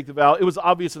Nazirite to take the vow, it was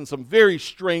obvious in some very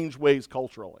strange ways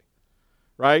culturally,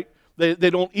 right? They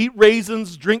don't eat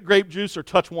raisins, drink grape juice, or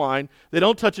touch wine. They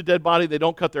don't touch a dead body. They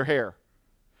don't cut their hair.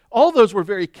 All those were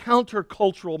very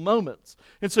countercultural moments.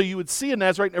 And so you would see a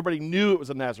Nazirite and everybody knew it was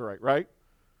a Nazirite, right?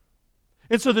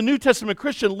 And so the New Testament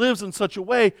Christian lives in such a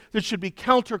way that should be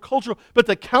countercultural. But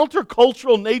the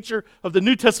countercultural nature of the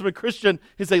New Testament Christian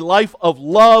is a life of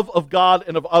love of God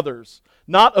and of others,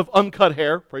 not of uncut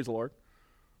hair, praise the Lord,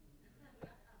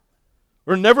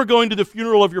 or never going to the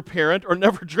funeral of your parent, or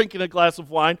never drinking a glass of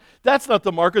wine. That's not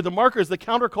the marker. The marker is the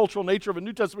countercultural nature of a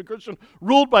New Testament Christian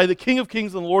ruled by the King of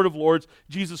Kings and the Lord of Lords,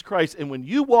 Jesus Christ. And when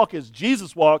you walk as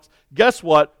Jesus walks, guess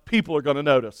what? People are going to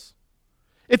notice.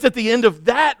 It's at the end of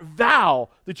that vow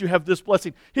that you have this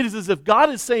blessing. It is as if God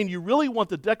is saying you really want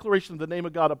the declaration of the name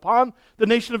of God upon the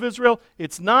nation of Israel.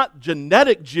 It's not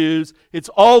genetic Jews. It's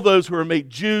all those who are made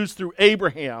Jews through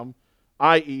Abraham,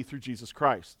 i.e. through Jesus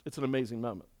Christ. It's an amazing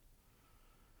moment.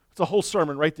 It's a whole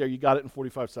sermon right there. You got it in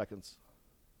 45 seconds.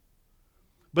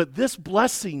 But this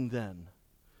blessing then,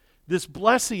 This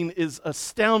blessing is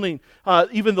astounding.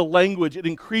 Even the language, it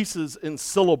increases in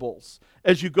syllables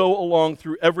as you go along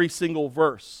through every single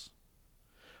verse.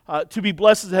 To be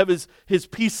blessed is to have his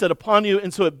peace set upon you.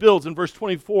 And so it builds in verse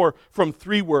 24 from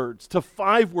 3 words to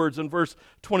 5 words in verse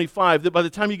 25. That by the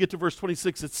time you get to verse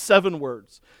 26, it's 7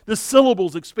 words. The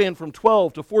syllables expand from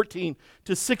 12 to 14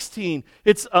 to 16.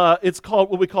 It's called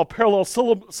what we call parallel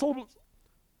syllables.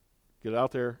 Get it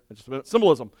out there in just a minute.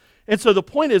 Symbolism. And so the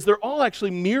point is they're all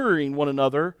actually mirroring one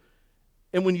another.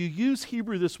 And when you use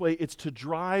Hebrew this way, it's to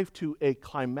drive to a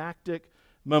climactic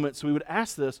moment. So we would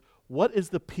ask this, what is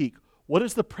the peak? What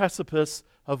is the precipice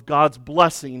of God's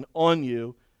blessing on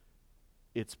you?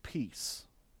 It's peace.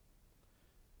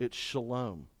 It's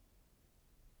shalom.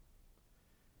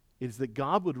 It is that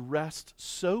God would rest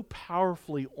so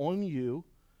powerfully on you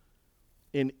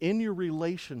and in your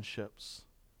relationships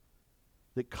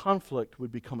that conflict would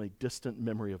become a distant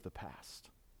memory of the past.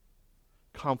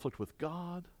 Conflict with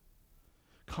God,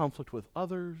 conflict with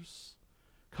others,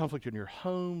 conflict in your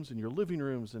homes and your living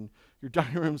rooms and your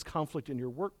dining rooms, conflict in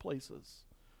your workplaces,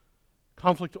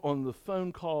 conflict on the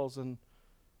phone calls, and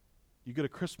you get a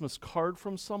Christmas card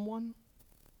from someone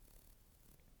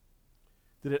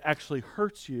that it actually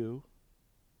hurts you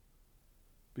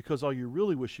because all you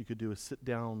really wish you could do is sit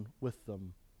down with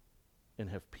them and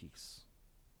have peace.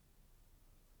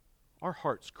 Our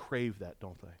hearts crave that,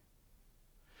 don't they?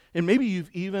 And maybe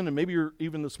you're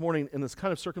even this morning in this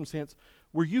kind of circumstance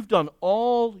where you've done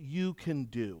all you can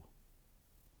do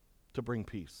to bring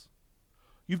peace.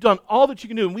 You've done all that you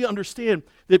can do, and we understand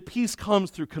that peace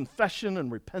comes through confession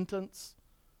and repentance,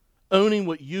 owning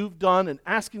what you've done and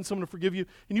asking someone to forgive you,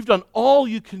 and you've done all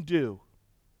you can do.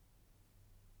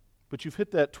 But you've hit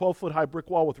that 12-foot high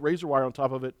brick wall with razor wire on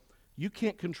top of it. You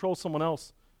can't control someone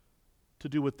else to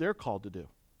do what they're called to do.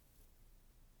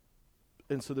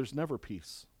 And so there's never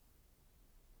peace.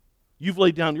 You've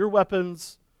laid down your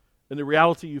weapons, and in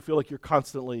reality you feel like you're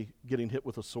constantly getting hit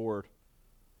with a sword.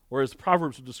 Or as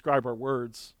Proverbs would describe our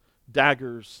words,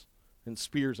 daggers and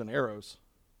spears and arrows.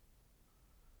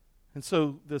 And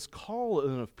so this call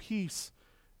of peace,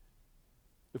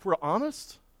 if we're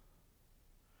honest,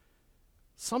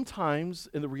 sometimes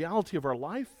in the reality of our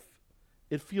life,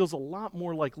 it feels a lot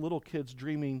more like little kids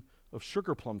dreaming of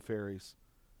sugar plum fairies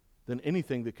than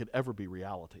anything that could ever be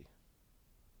reality.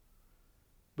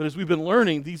 But as we've been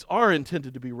learning, these are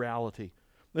intended to be reality.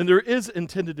 And there is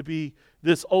intended to be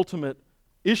this ultimate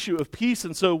issue of peace.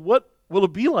 And so what will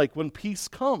it be like when peace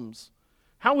comes?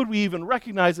 How would we even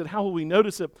recognize it? How will we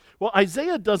notice it? Well,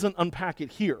 Isaiah doesn't unpack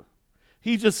it here.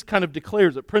 He just kind of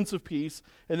declares it, Prince of Peace,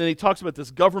 and then he talks about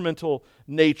this governmental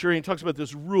nature, and he talks about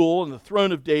this rule and the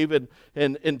throne of David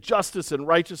and justice and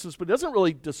righteousness, but he doesn't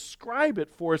really describe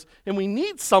it for us, and we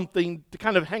need something to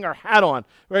kind of hang our hat on,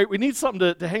 right? We need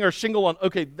something to hang our shingle on.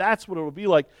 Okay, that's what it will be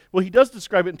like. Well, he does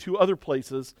describe it in 2 other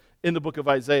places in the book of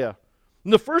Isaiah.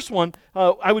 And the first one,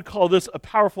 I would call this a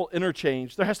powerful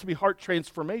interchange. There has to be heart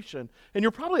transformation, and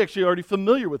you're probably actually already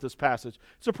familiar with this passage.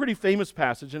 It's a pretty famous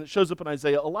passage, and it shows up in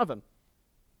Isaiah 11.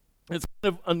 It's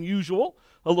kind of unusual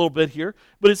a little bit here,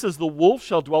 but it says, the wolf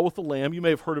shall dwell with the lamb. You may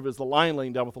have heard of it as the lion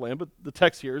laying down with the lamb, but the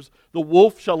text here is, the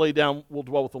wolf will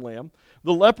dwell with the lamb.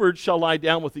 The leopard shall lie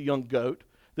down with the young goat.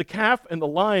 The calf and the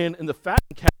lion and the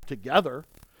fattened calf together.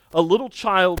 A little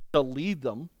child shall lead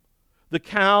them. The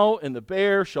cow and the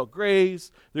bear shall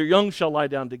graze. Their young shall lie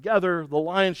down together. The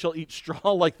lion shall eat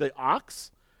straw like the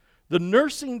ox. The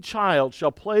nursing child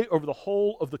shall play over the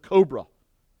hole of the cobra.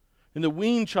 And the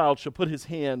weaned child shall put his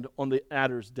hand on the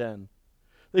adder's den.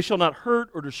 They shall not hurt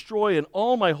or destroy in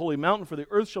all my holy mountain, for the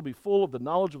earth shall be full of the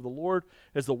knowledge of the Lord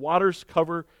as the waters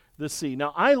cover the sea.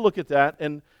 Now I look at that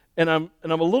and I'm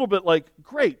a little bit like,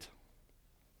 great.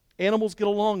 Animals get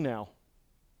along now.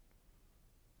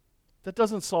 That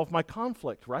doesn't solve my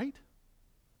conflict, right?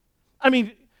 I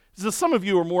mean, some of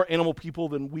you are more animal people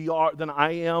than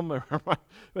I am.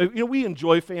 We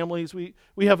enjoy families. We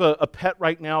have a pet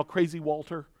right now, Crazy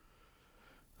Walter,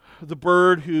 the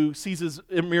bird who sees his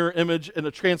mirror image in the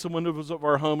transom windows of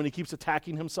our home, and he keeps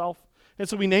attacking himself. And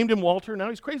so we named him Walter. Now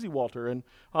he's Crazy Walter, and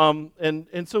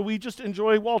so we just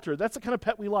enjoy Walter. That's the kind of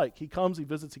pet we like. He comes, he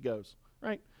visits, he goes,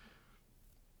 right?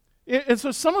 And so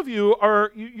some of you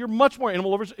you're much more animal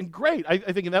lovers, and great. I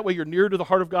think in that way you're nearer to the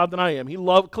heart of God than I am. He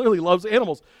clearly loves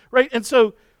animals, right? And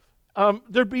so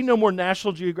there'd be no more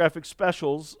National Geographic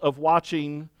specials of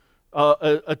watching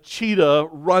a cheetah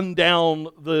run down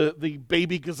the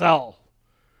baby gazelle.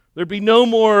 There'd be no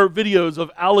more videos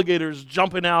of alligators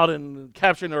jumping out and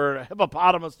capturing, or a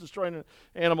hippopotamus destroying an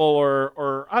animal,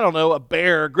 or I don't know,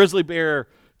 a grizzly bear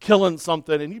killing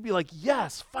something, and you'd be like,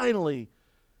 yes, finally,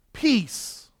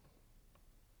 peace.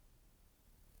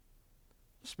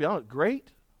 Let's be honest,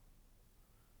 great.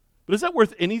 But is that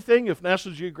worth anything if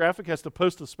National Geographic has to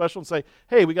post a special and say,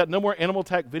 hey, we got no more animal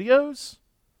attack videos?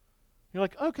 You're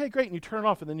like, okay, great, and you turn it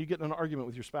off, and then you get in an argument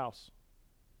with your spouse.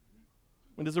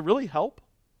 I mean, does it really help?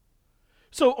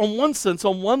 So on one sense,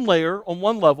 on one layer, on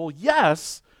one level,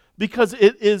 yes, because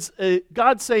it is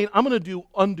God saying, I'm going to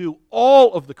undo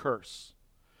all of the curse,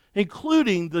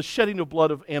 including the shedding of blood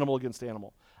of animal against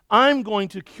animal. I'm going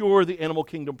to cure the animal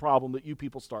kingdom problem that you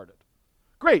people started.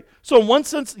 Great. So in one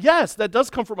sense, yes, that does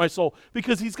comfort my soul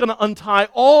because he's going to untie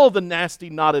all the nasty,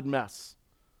 knotted mess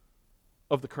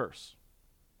of the curse.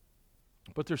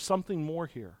 But there's something more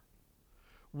here.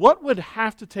 What would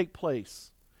have to take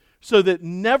place so that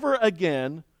never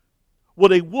again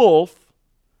would a wolf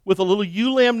with a little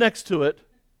ewe lamb next to it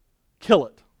kill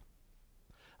it?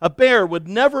 A bear would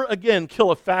never again kill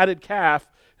a fatted calf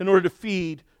in order to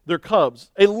feed their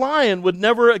cubs. A lion would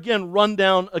never again run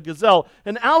down a gazelle.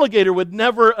 An alligator would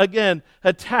never again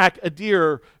attack a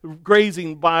deer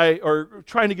grazing by or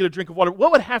trying to get a drink of water.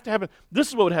 What would have to happen? This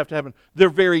is what would have to happen. Their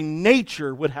very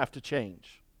nature would have to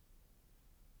change.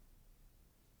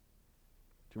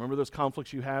 Do you remember those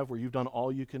conflicts you have where you've done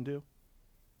all you can do?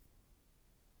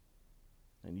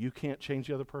 And you can't change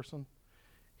the other person?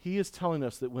 He is telling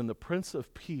us that when the Prince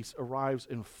of Peace arrives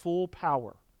in full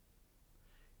power,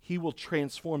 he will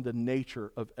transform the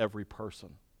nature of every person.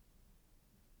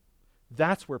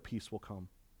 That's where peace will come.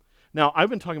 Now,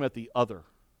 I've been talking about the other.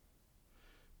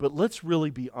 But let's really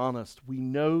be honest. We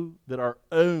know that our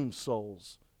own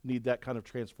souls need that kind of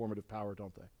transformative power,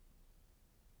 don't they?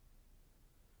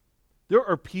 There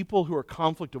are people who are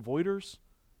conflict avoiders.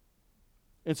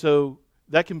 And so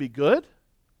that can be good,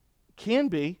 can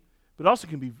be, but also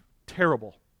can be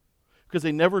terrible. Because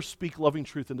they never speak loving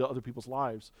truth into other people's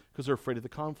lives because they're afraid of the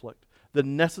conflict, the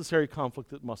necessary conflict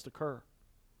that must occur.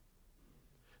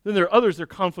 Then there are others, they're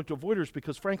conflict avoiders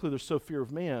because frankly they're so fear of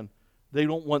man, they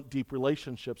don't want deep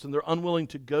relationships and they're unwilling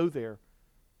to go there.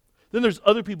 Then there's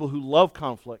other people who love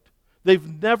conflict.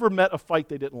 They've never met a fight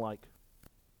they didn't like.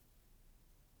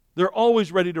 They're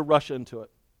always ready to rush into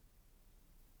it.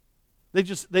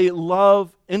 They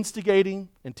love instigating,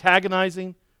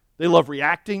 antagonizing. They love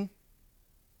reacting.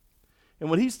 And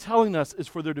what he's telling us is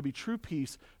for there to be true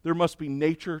peace, there must be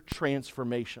nature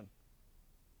transformation.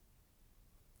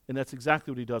 And that's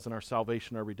exactly what he does in our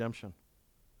salvation, our redemption.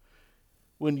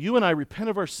 When you and I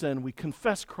repent of our sin, we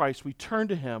confess Christ, we turn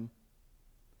to him,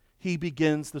 he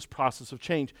begins this process of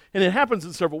change. And it happens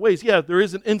in several ways. Yeah, there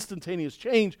is an instantaneous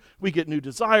change. We get new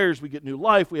desires, we get new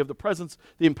life, we have the presence,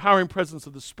 the empowering presence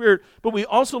of the Spirit. But we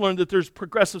also learn that there's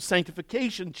progressive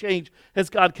sanctification change as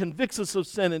God convicts us of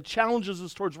sin and challenges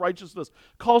us towards righteousness,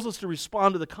 calls us to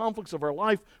respond to the conflicts of our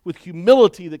life with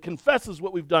humility that confesses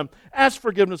what we've done, asks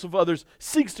forgiveness of others,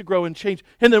 seeks to grow and change.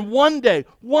 And then one day,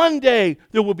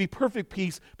 there will be perfect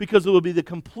peace because there will be the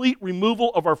complete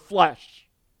removal of our flesh.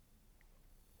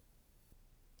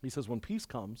 He says when peace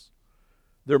comes,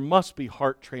 there must be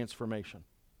heart transformation.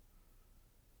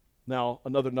 Now,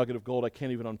 another nugget of gold I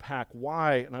can't even unpack.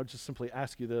 Why, and I would just simply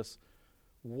ask you this,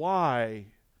 why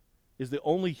is the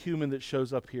only human that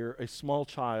shows up here a small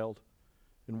child,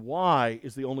 and why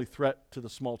is the only threat to the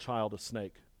small child a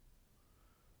snake?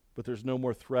 But there's no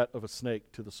more threat of a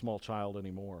snake to the small child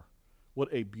anymore. What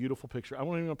a beautiful picture. I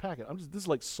won't even unpack it. This is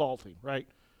like salting, right?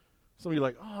 Some of you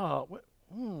are like,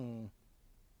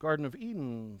 Garden of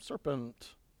Eden,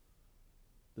 serpent.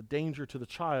 The danger to the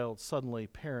child, suddenly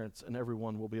parents and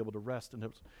everyone will be able to rest.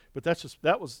 But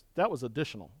that was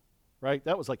additional, right?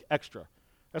 That was like extra.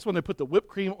 That's when they put the whipped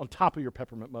cream on top of your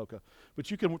peppermint mocha. But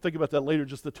you can think about that later,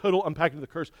 just the total unpacking of the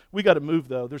curse. We got to move,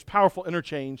 though. There's powerful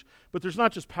interchange, but there's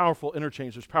not just powerful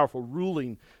interchange, there's powerful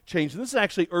ruling change. And this is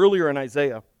actually earlier in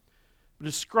Isaiah.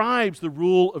 Describes the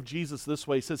rule of Jesus this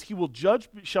way. He says, he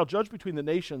shall judge between the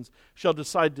nations, shall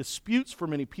decide disputes for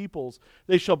many peoples.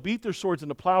 They shall beat their swords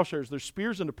into plowshares, their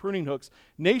spears into pruning hooks.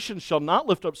 Nations shall not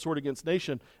lift up sword against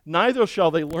nation, neither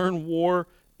shall they learn war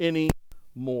any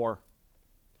more.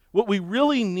 What we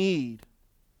really need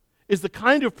is the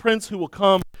kind of prince who will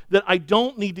come that I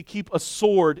don't need to keep a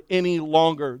sword any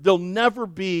longer. There'll never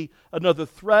be another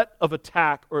threat of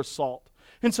attack or assault.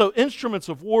 And so instruments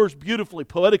of wars, beautifully,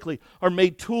 poetically, are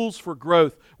made tools for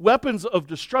growth. Weapons of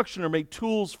destruction are made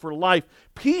tools for life.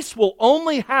 Peace will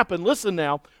only happen, listen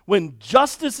now, when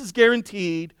justice is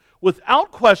guaranteed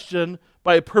without question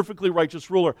by a perfectly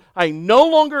righteous ruler. I no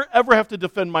longer ever have to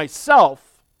defend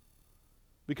myself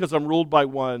because I'm ruled by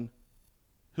one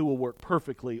who will work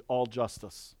perfectly all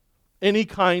justice. Any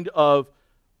kind of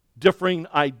differing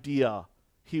idea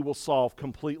he will solve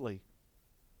completely.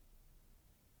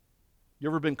 You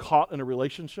ever been caught in a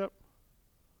relationship?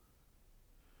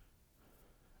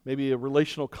 maybe a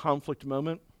relational conflict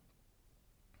moment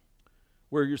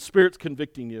where your spirit's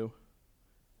convicting you,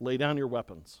 lay down your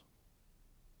weapons.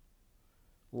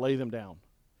 Lay them down.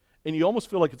 And you almost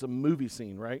feel like it's a movie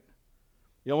scene, right?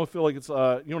 You almost feel like it's, you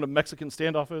know what a Mexican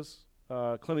standoff is?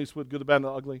 Clint Eastwood, Good, the Bad, and the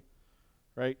Ugly,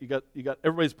 right? You got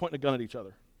everybody's pointing a gun at each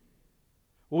other.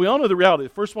 Well, we all know the reality. The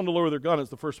first one to lower their gun is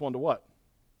the first one to what?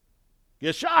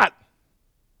 Get shot.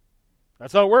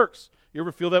 That's how it works. You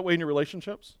ever feel that way in your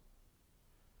relationships?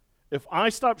 If I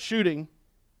stop shooting,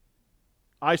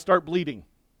 I start bleeding.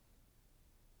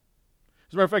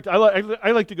 As a matter of fact,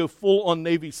 I like to go full on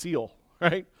Navy SEAL,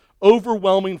 right?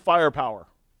 Overwhelming firepower.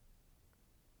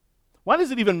 Why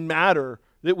does it even matter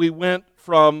that we went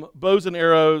from bows and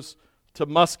arrows to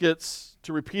muskets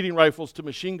to repeating rifles to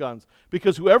machine guns?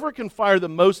 Because whoever can fire the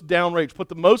most downrange, put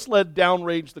the most lead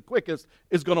downrange the quickest,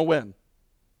 is going to win.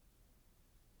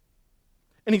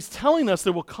 And he's telling us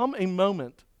there will come a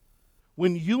moment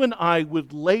when you and I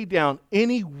would lay down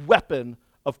any weapon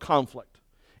of conflict,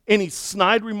 any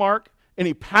snide remark,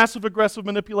 any passive-aggressive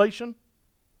manipulation,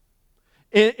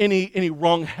 any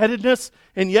wrong-headedness.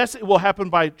 And yes, it will happen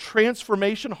by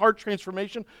transformation, heart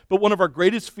transformation, but one of our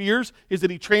greatest fears is that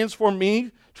he transforms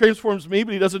me,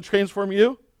 but he doesn't transform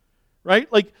you,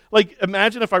 right? Like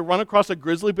imagine if I run across a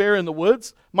grizzly bear in the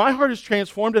woods, my heart is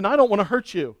transformed and I don't want to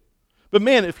hurt you. But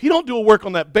man, if he don't do a work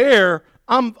on that bear,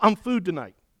 I'm food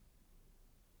tonight.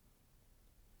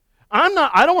 I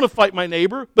don't want to fight my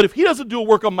neighbor, but if he doesn't do a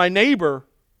work on my neighbor,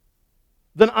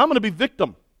 then I'm going to be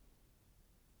victim.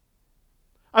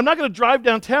 I'm not going to drive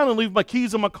downtown and leave my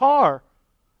keys in my car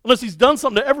unless he's done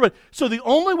something to everybody. So the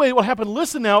only way it will happen,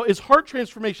 listen now, is heart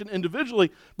transformation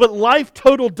individually, but life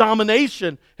total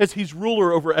domination as he's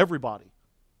ruler over everybody.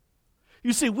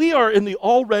 You see, we are in the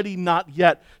already not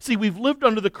yet. See, we've lived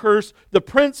under the curse. The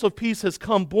Prince of Peace has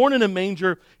come, born in a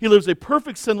manger. He lives a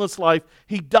perfect, sinless life.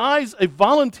 He dies a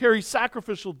voluntary,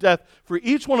 sacrificial death for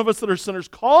each one of us that are sinners,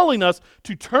 calling us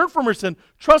to turn from our sin,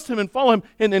 trust him, and follow him.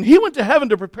 And then he went to heaven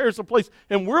to prepare us a place.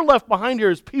 And we're left behind here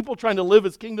as people trying to live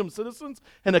as kingdom citizens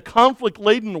in a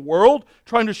conflict-laden world,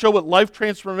 trying to show what life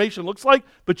transformation looks like.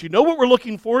 But you know what we're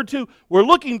looking forward to? We're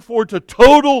looking forward to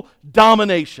total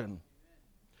domination,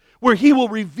 where he will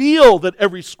reveal that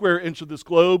every square inch of this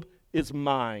globe is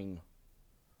mine.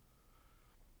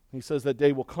 He says that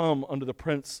day will come under the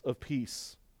Prince of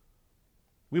Peace.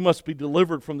 We must be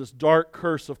delivered from this dark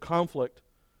curse of conflict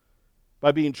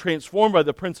by being transformed by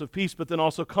the Prince of Peace, but then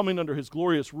also coming under his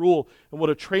glorious rule. And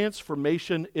what a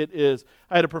transformation it is.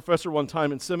 I had a professor one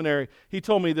time in seminary. He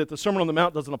told me that the Sermon on the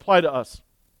Mount doesn't apply to us.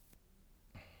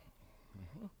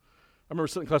 I remember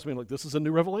sitting in class being like, this is a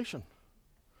new revelation.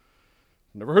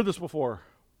 Never heard this before.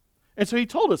 And so he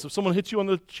told us, if someone hits you on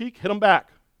the cheek, hit them back.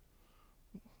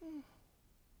 I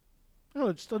don't know,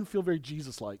 it just doesn't feel very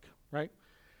Jesus-like, right?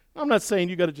 I'm not saying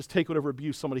you got to just take whatever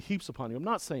abuse somebody heaps upon you. I'm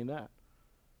not saying that.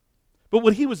 But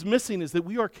what he was missing is that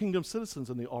we are kingdom citizens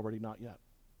in the already not yet.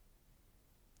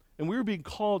 And we're being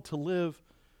called to live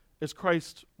as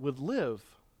Christ would live,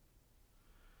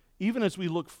 even as we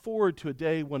look forward to a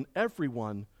day when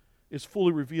everyone is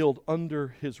fully revealed under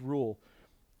his rule.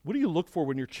 What do you look for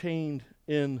when you're chained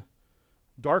in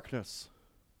darkness?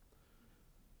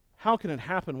 How can it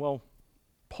happen? Well,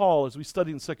 Paul, as we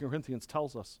study in 2 Corinthians,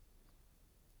 tells us.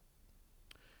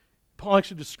 Paul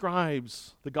actually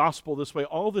describes the gospel this way.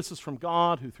 All this is from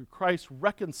God, who through Christ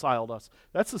reconciled us.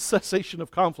 That's the cessation of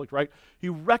conflict, right? He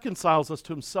reconciles us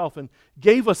to himself and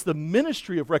gave us the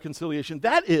ministry of reconciliation.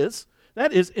 That is,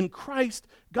 in Christ,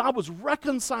 God was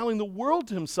reconciling the world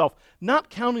to himself, not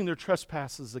counting their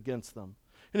trespasses against them,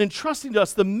 and entrusting to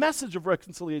us the message of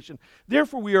reconciliation.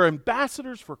 Therefore, we are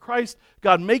ambassadors for Christ,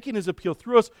 God making his appeal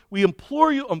through us. We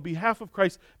implore you on behalf of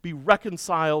Christ, be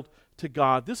reconciled to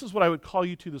God. This is what I would call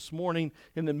you to this morning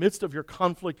in the midst of your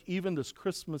conflict, even this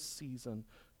Christmas season.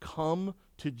 Come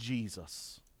to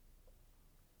Jesus.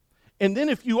 And then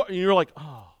if you're like,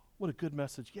 oh, what a good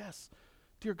message. Yes,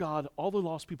 dear God, all the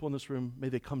lost people in this room, may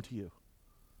they come to you.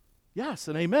 Yes,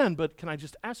 and amen, but can I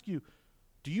just ask you,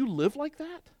 do you live like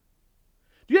that?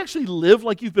 Do you actually live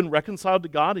like you've been reconciled to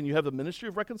God and you have the ministry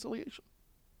of reconciliation?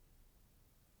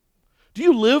 Do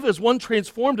you live as one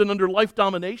transformed and under life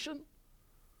domination?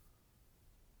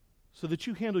 So that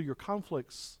you handle your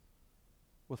conflicts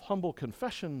with humble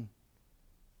confession,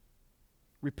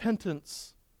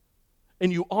 repentance,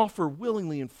 and you offer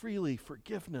willingly and freely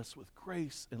forgiveness with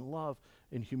grace and love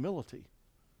and humility.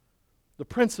 The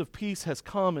Prince of Peace has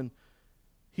come, and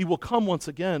he will come once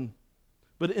again.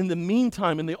 But in the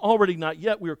meantime, in the already not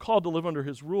yet, we are called to live under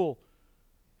his rule.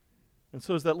 And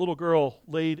so as that little girl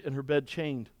laid in her bed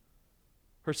chained,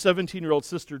 her 17-year-old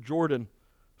sister, Jordan,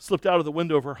 slipped out of the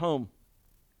window of her home.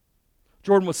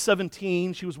 Jordan was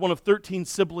 17. She was one of 13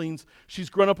 siblings. She's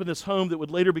grown up in this home that would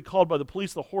later be called by the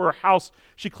police the horror house.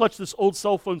 She clutched this old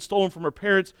cell phone stolen from her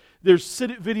parents. There's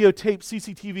videotape,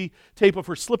 CCTV tape of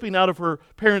her slipping out of her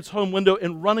parents' home window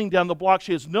and running down the block.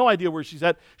 She has no idea where she's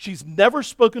at. She's never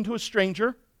spoken to a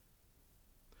stranger.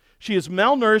 She is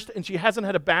malnourished, and she hasn't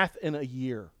had a bath in a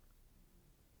year.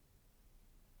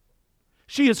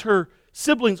 She is her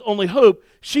siblings' only hope.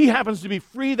 She happens to be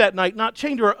free that night, not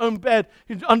chained to her own bed,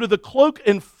 under the cloak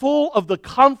and full of the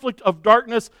conflict of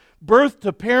darkness, birthed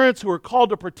to parents who are called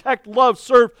to protect, love,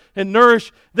 serve, and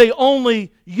nourish. They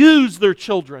only use their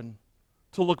children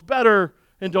to look better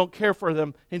and don't care for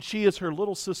them. And she is her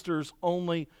little sister's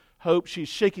only hope. She's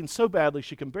shaking so badly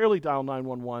she can barely dial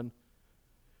 911.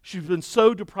 She's been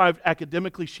so deprived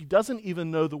academically, she doesn't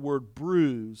even know the word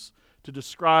bruise to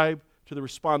describe to the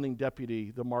responding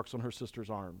deputy the marks on her sister's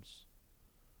arms.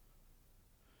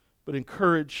 But in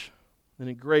courage and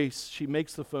in grace, she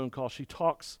makes the phone call. She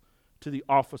talks to the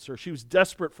officer. She was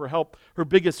desperate for help. Her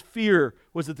biggest fear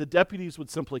was that the deputies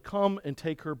would simply come and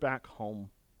take her back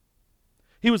home.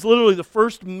 He was literally the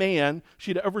first man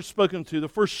she'd ever spoken to, the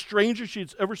first stranger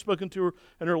she'd ever spoken to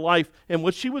in her life. And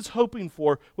what she was hoping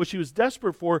for, what she was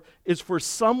desperate for, is for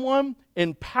someone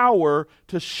in power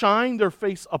to shine their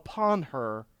face upon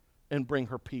her and bring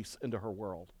her peace into her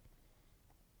world.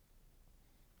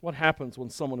 What happens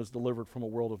when someone is delivered from a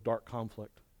world of dark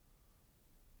conflict?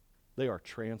 They are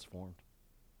transformed.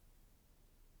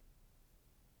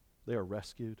 They are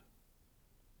rescued.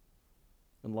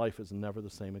 And life is never the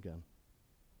same again.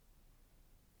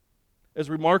 As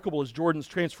remarkable as Jordan's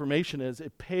transformation is,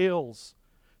 it pales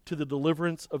to the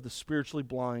deliverance of the spiritually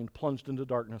blind plunged into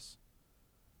darkness,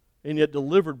 and yet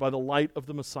delivered by the light of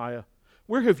the Messiah.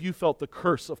 Where have you felt the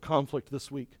curse of conflict this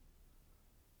week?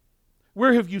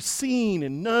 Where have you seen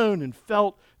and known and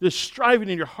felt this striving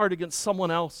in your heart against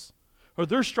someone else? Or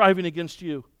they're striving against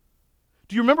you?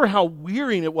 Do you remember how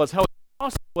wearying it was, how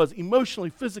exhausting it was emotionally,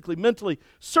 physically, mentally,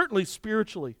 certainly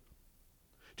spiritually?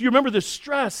 Do you remember the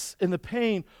stress and the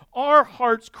pain? Our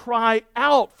hearts cry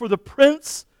out for the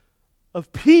Prince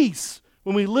of Peace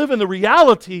when we live in the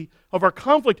reality of our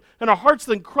conflict, and our hearts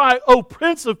then cry, "Oh,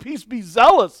 Prince of Peace, be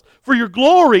zealous for your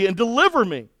glory and deliver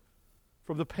me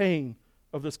from the pain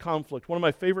of this conflict." One of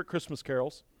my favorite Christmas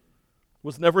carols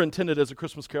was never intended as a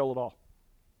Christmas carol at all.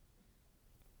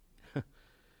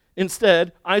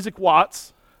 Instead, Isaac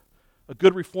Watts, a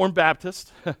good Reformed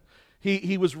Baptist,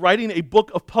 he was writing a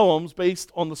book of poems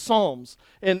based on the Psalms.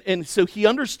 And so he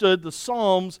understood the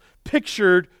Psalms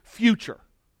pictured future.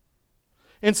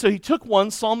 And so he took one,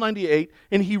 Psalm 98,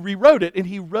 and he rewrote it. And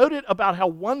he wrote it about how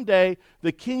one day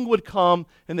the king would come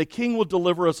and the king would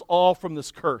deliver us all from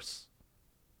this curse.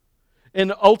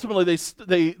 And ultimately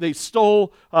they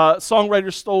stole,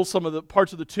 songwriters stole some of the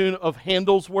parts of the tune of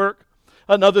Handel's work.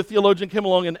 Another theologian came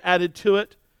along and added to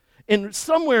it. And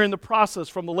somewhere in the process,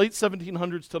 from the late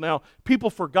 1700s to now,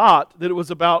 people forgot that it was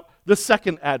about the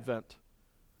second advent.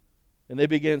 And they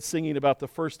began singing about the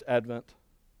first advent.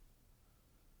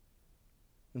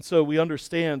 And so we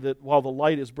understand that while the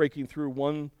light is breaking through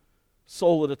one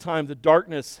soul at a time, the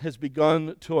darkness has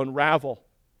begun to unravel.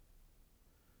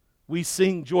 We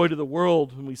sing joy to the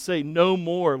world when we say, "No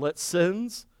more let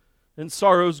sins and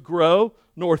sorrows grow,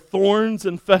 nor thorns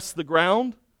infest the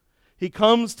ground. He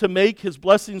comes to make his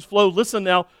blessings flow." Listen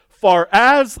now, "far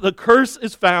as the curse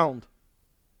is found."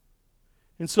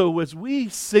 And so as we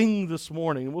sing this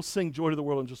morning, and we'll sing Joy to the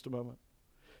World in just a moment,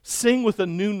 sing with a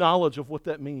new knowledge of what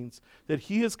that means, that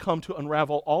he has come to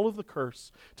unravel all of the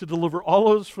curse, to deliver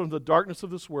all of us from the darkness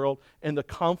of this world and the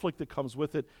conflict that comes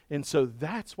with it. And so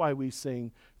that's why we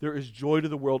sing, "There is joy to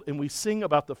the world." And we sing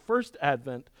about the first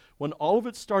advent when all of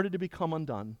it started to become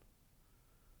undone.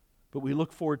 But we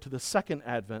look forward to the second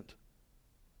advent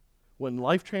when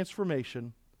life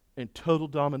transformation and total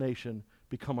domination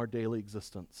become our daily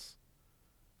existence.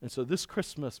 And so this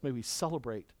Christmas, may we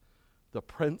celebrate the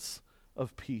Prince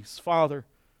of Peace. Father,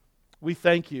 we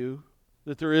thank you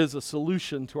that there is a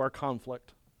solution to our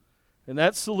conflict, and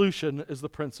that solution is the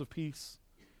Prince of Peace.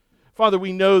 Father,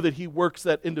 we know that he works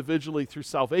that individually through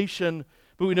salvation,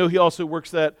 but we know he also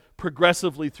works that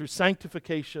progressively through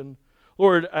sanctification.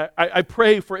 Lord, I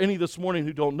pray for any this morning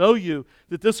who don't know you,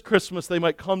 that this Christmas they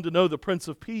might come to know the Prince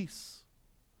of Peace.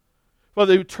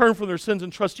 Father, they would turn from their sins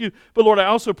and trust you. But Lord, I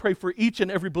also pray for each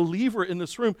and every believer in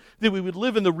this room that we would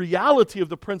live in the reality of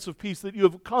the Prince of Peace, that you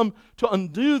have come to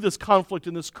undo this conflict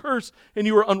and this curse, and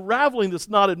you are unraveling this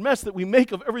knotted mess that we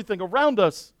make of everything around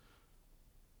us.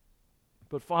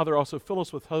 But Father, also fill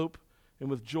us with hope and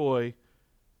with joy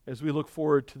as we look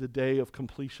forward to the day of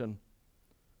completion.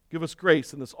 Give us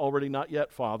grace in this already not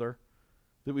yet, Father,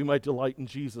 that we might delight in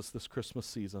Jesus this Christmas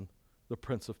season, the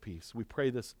Prince of Peace. We pray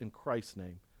this in Christ's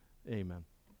name. Amen.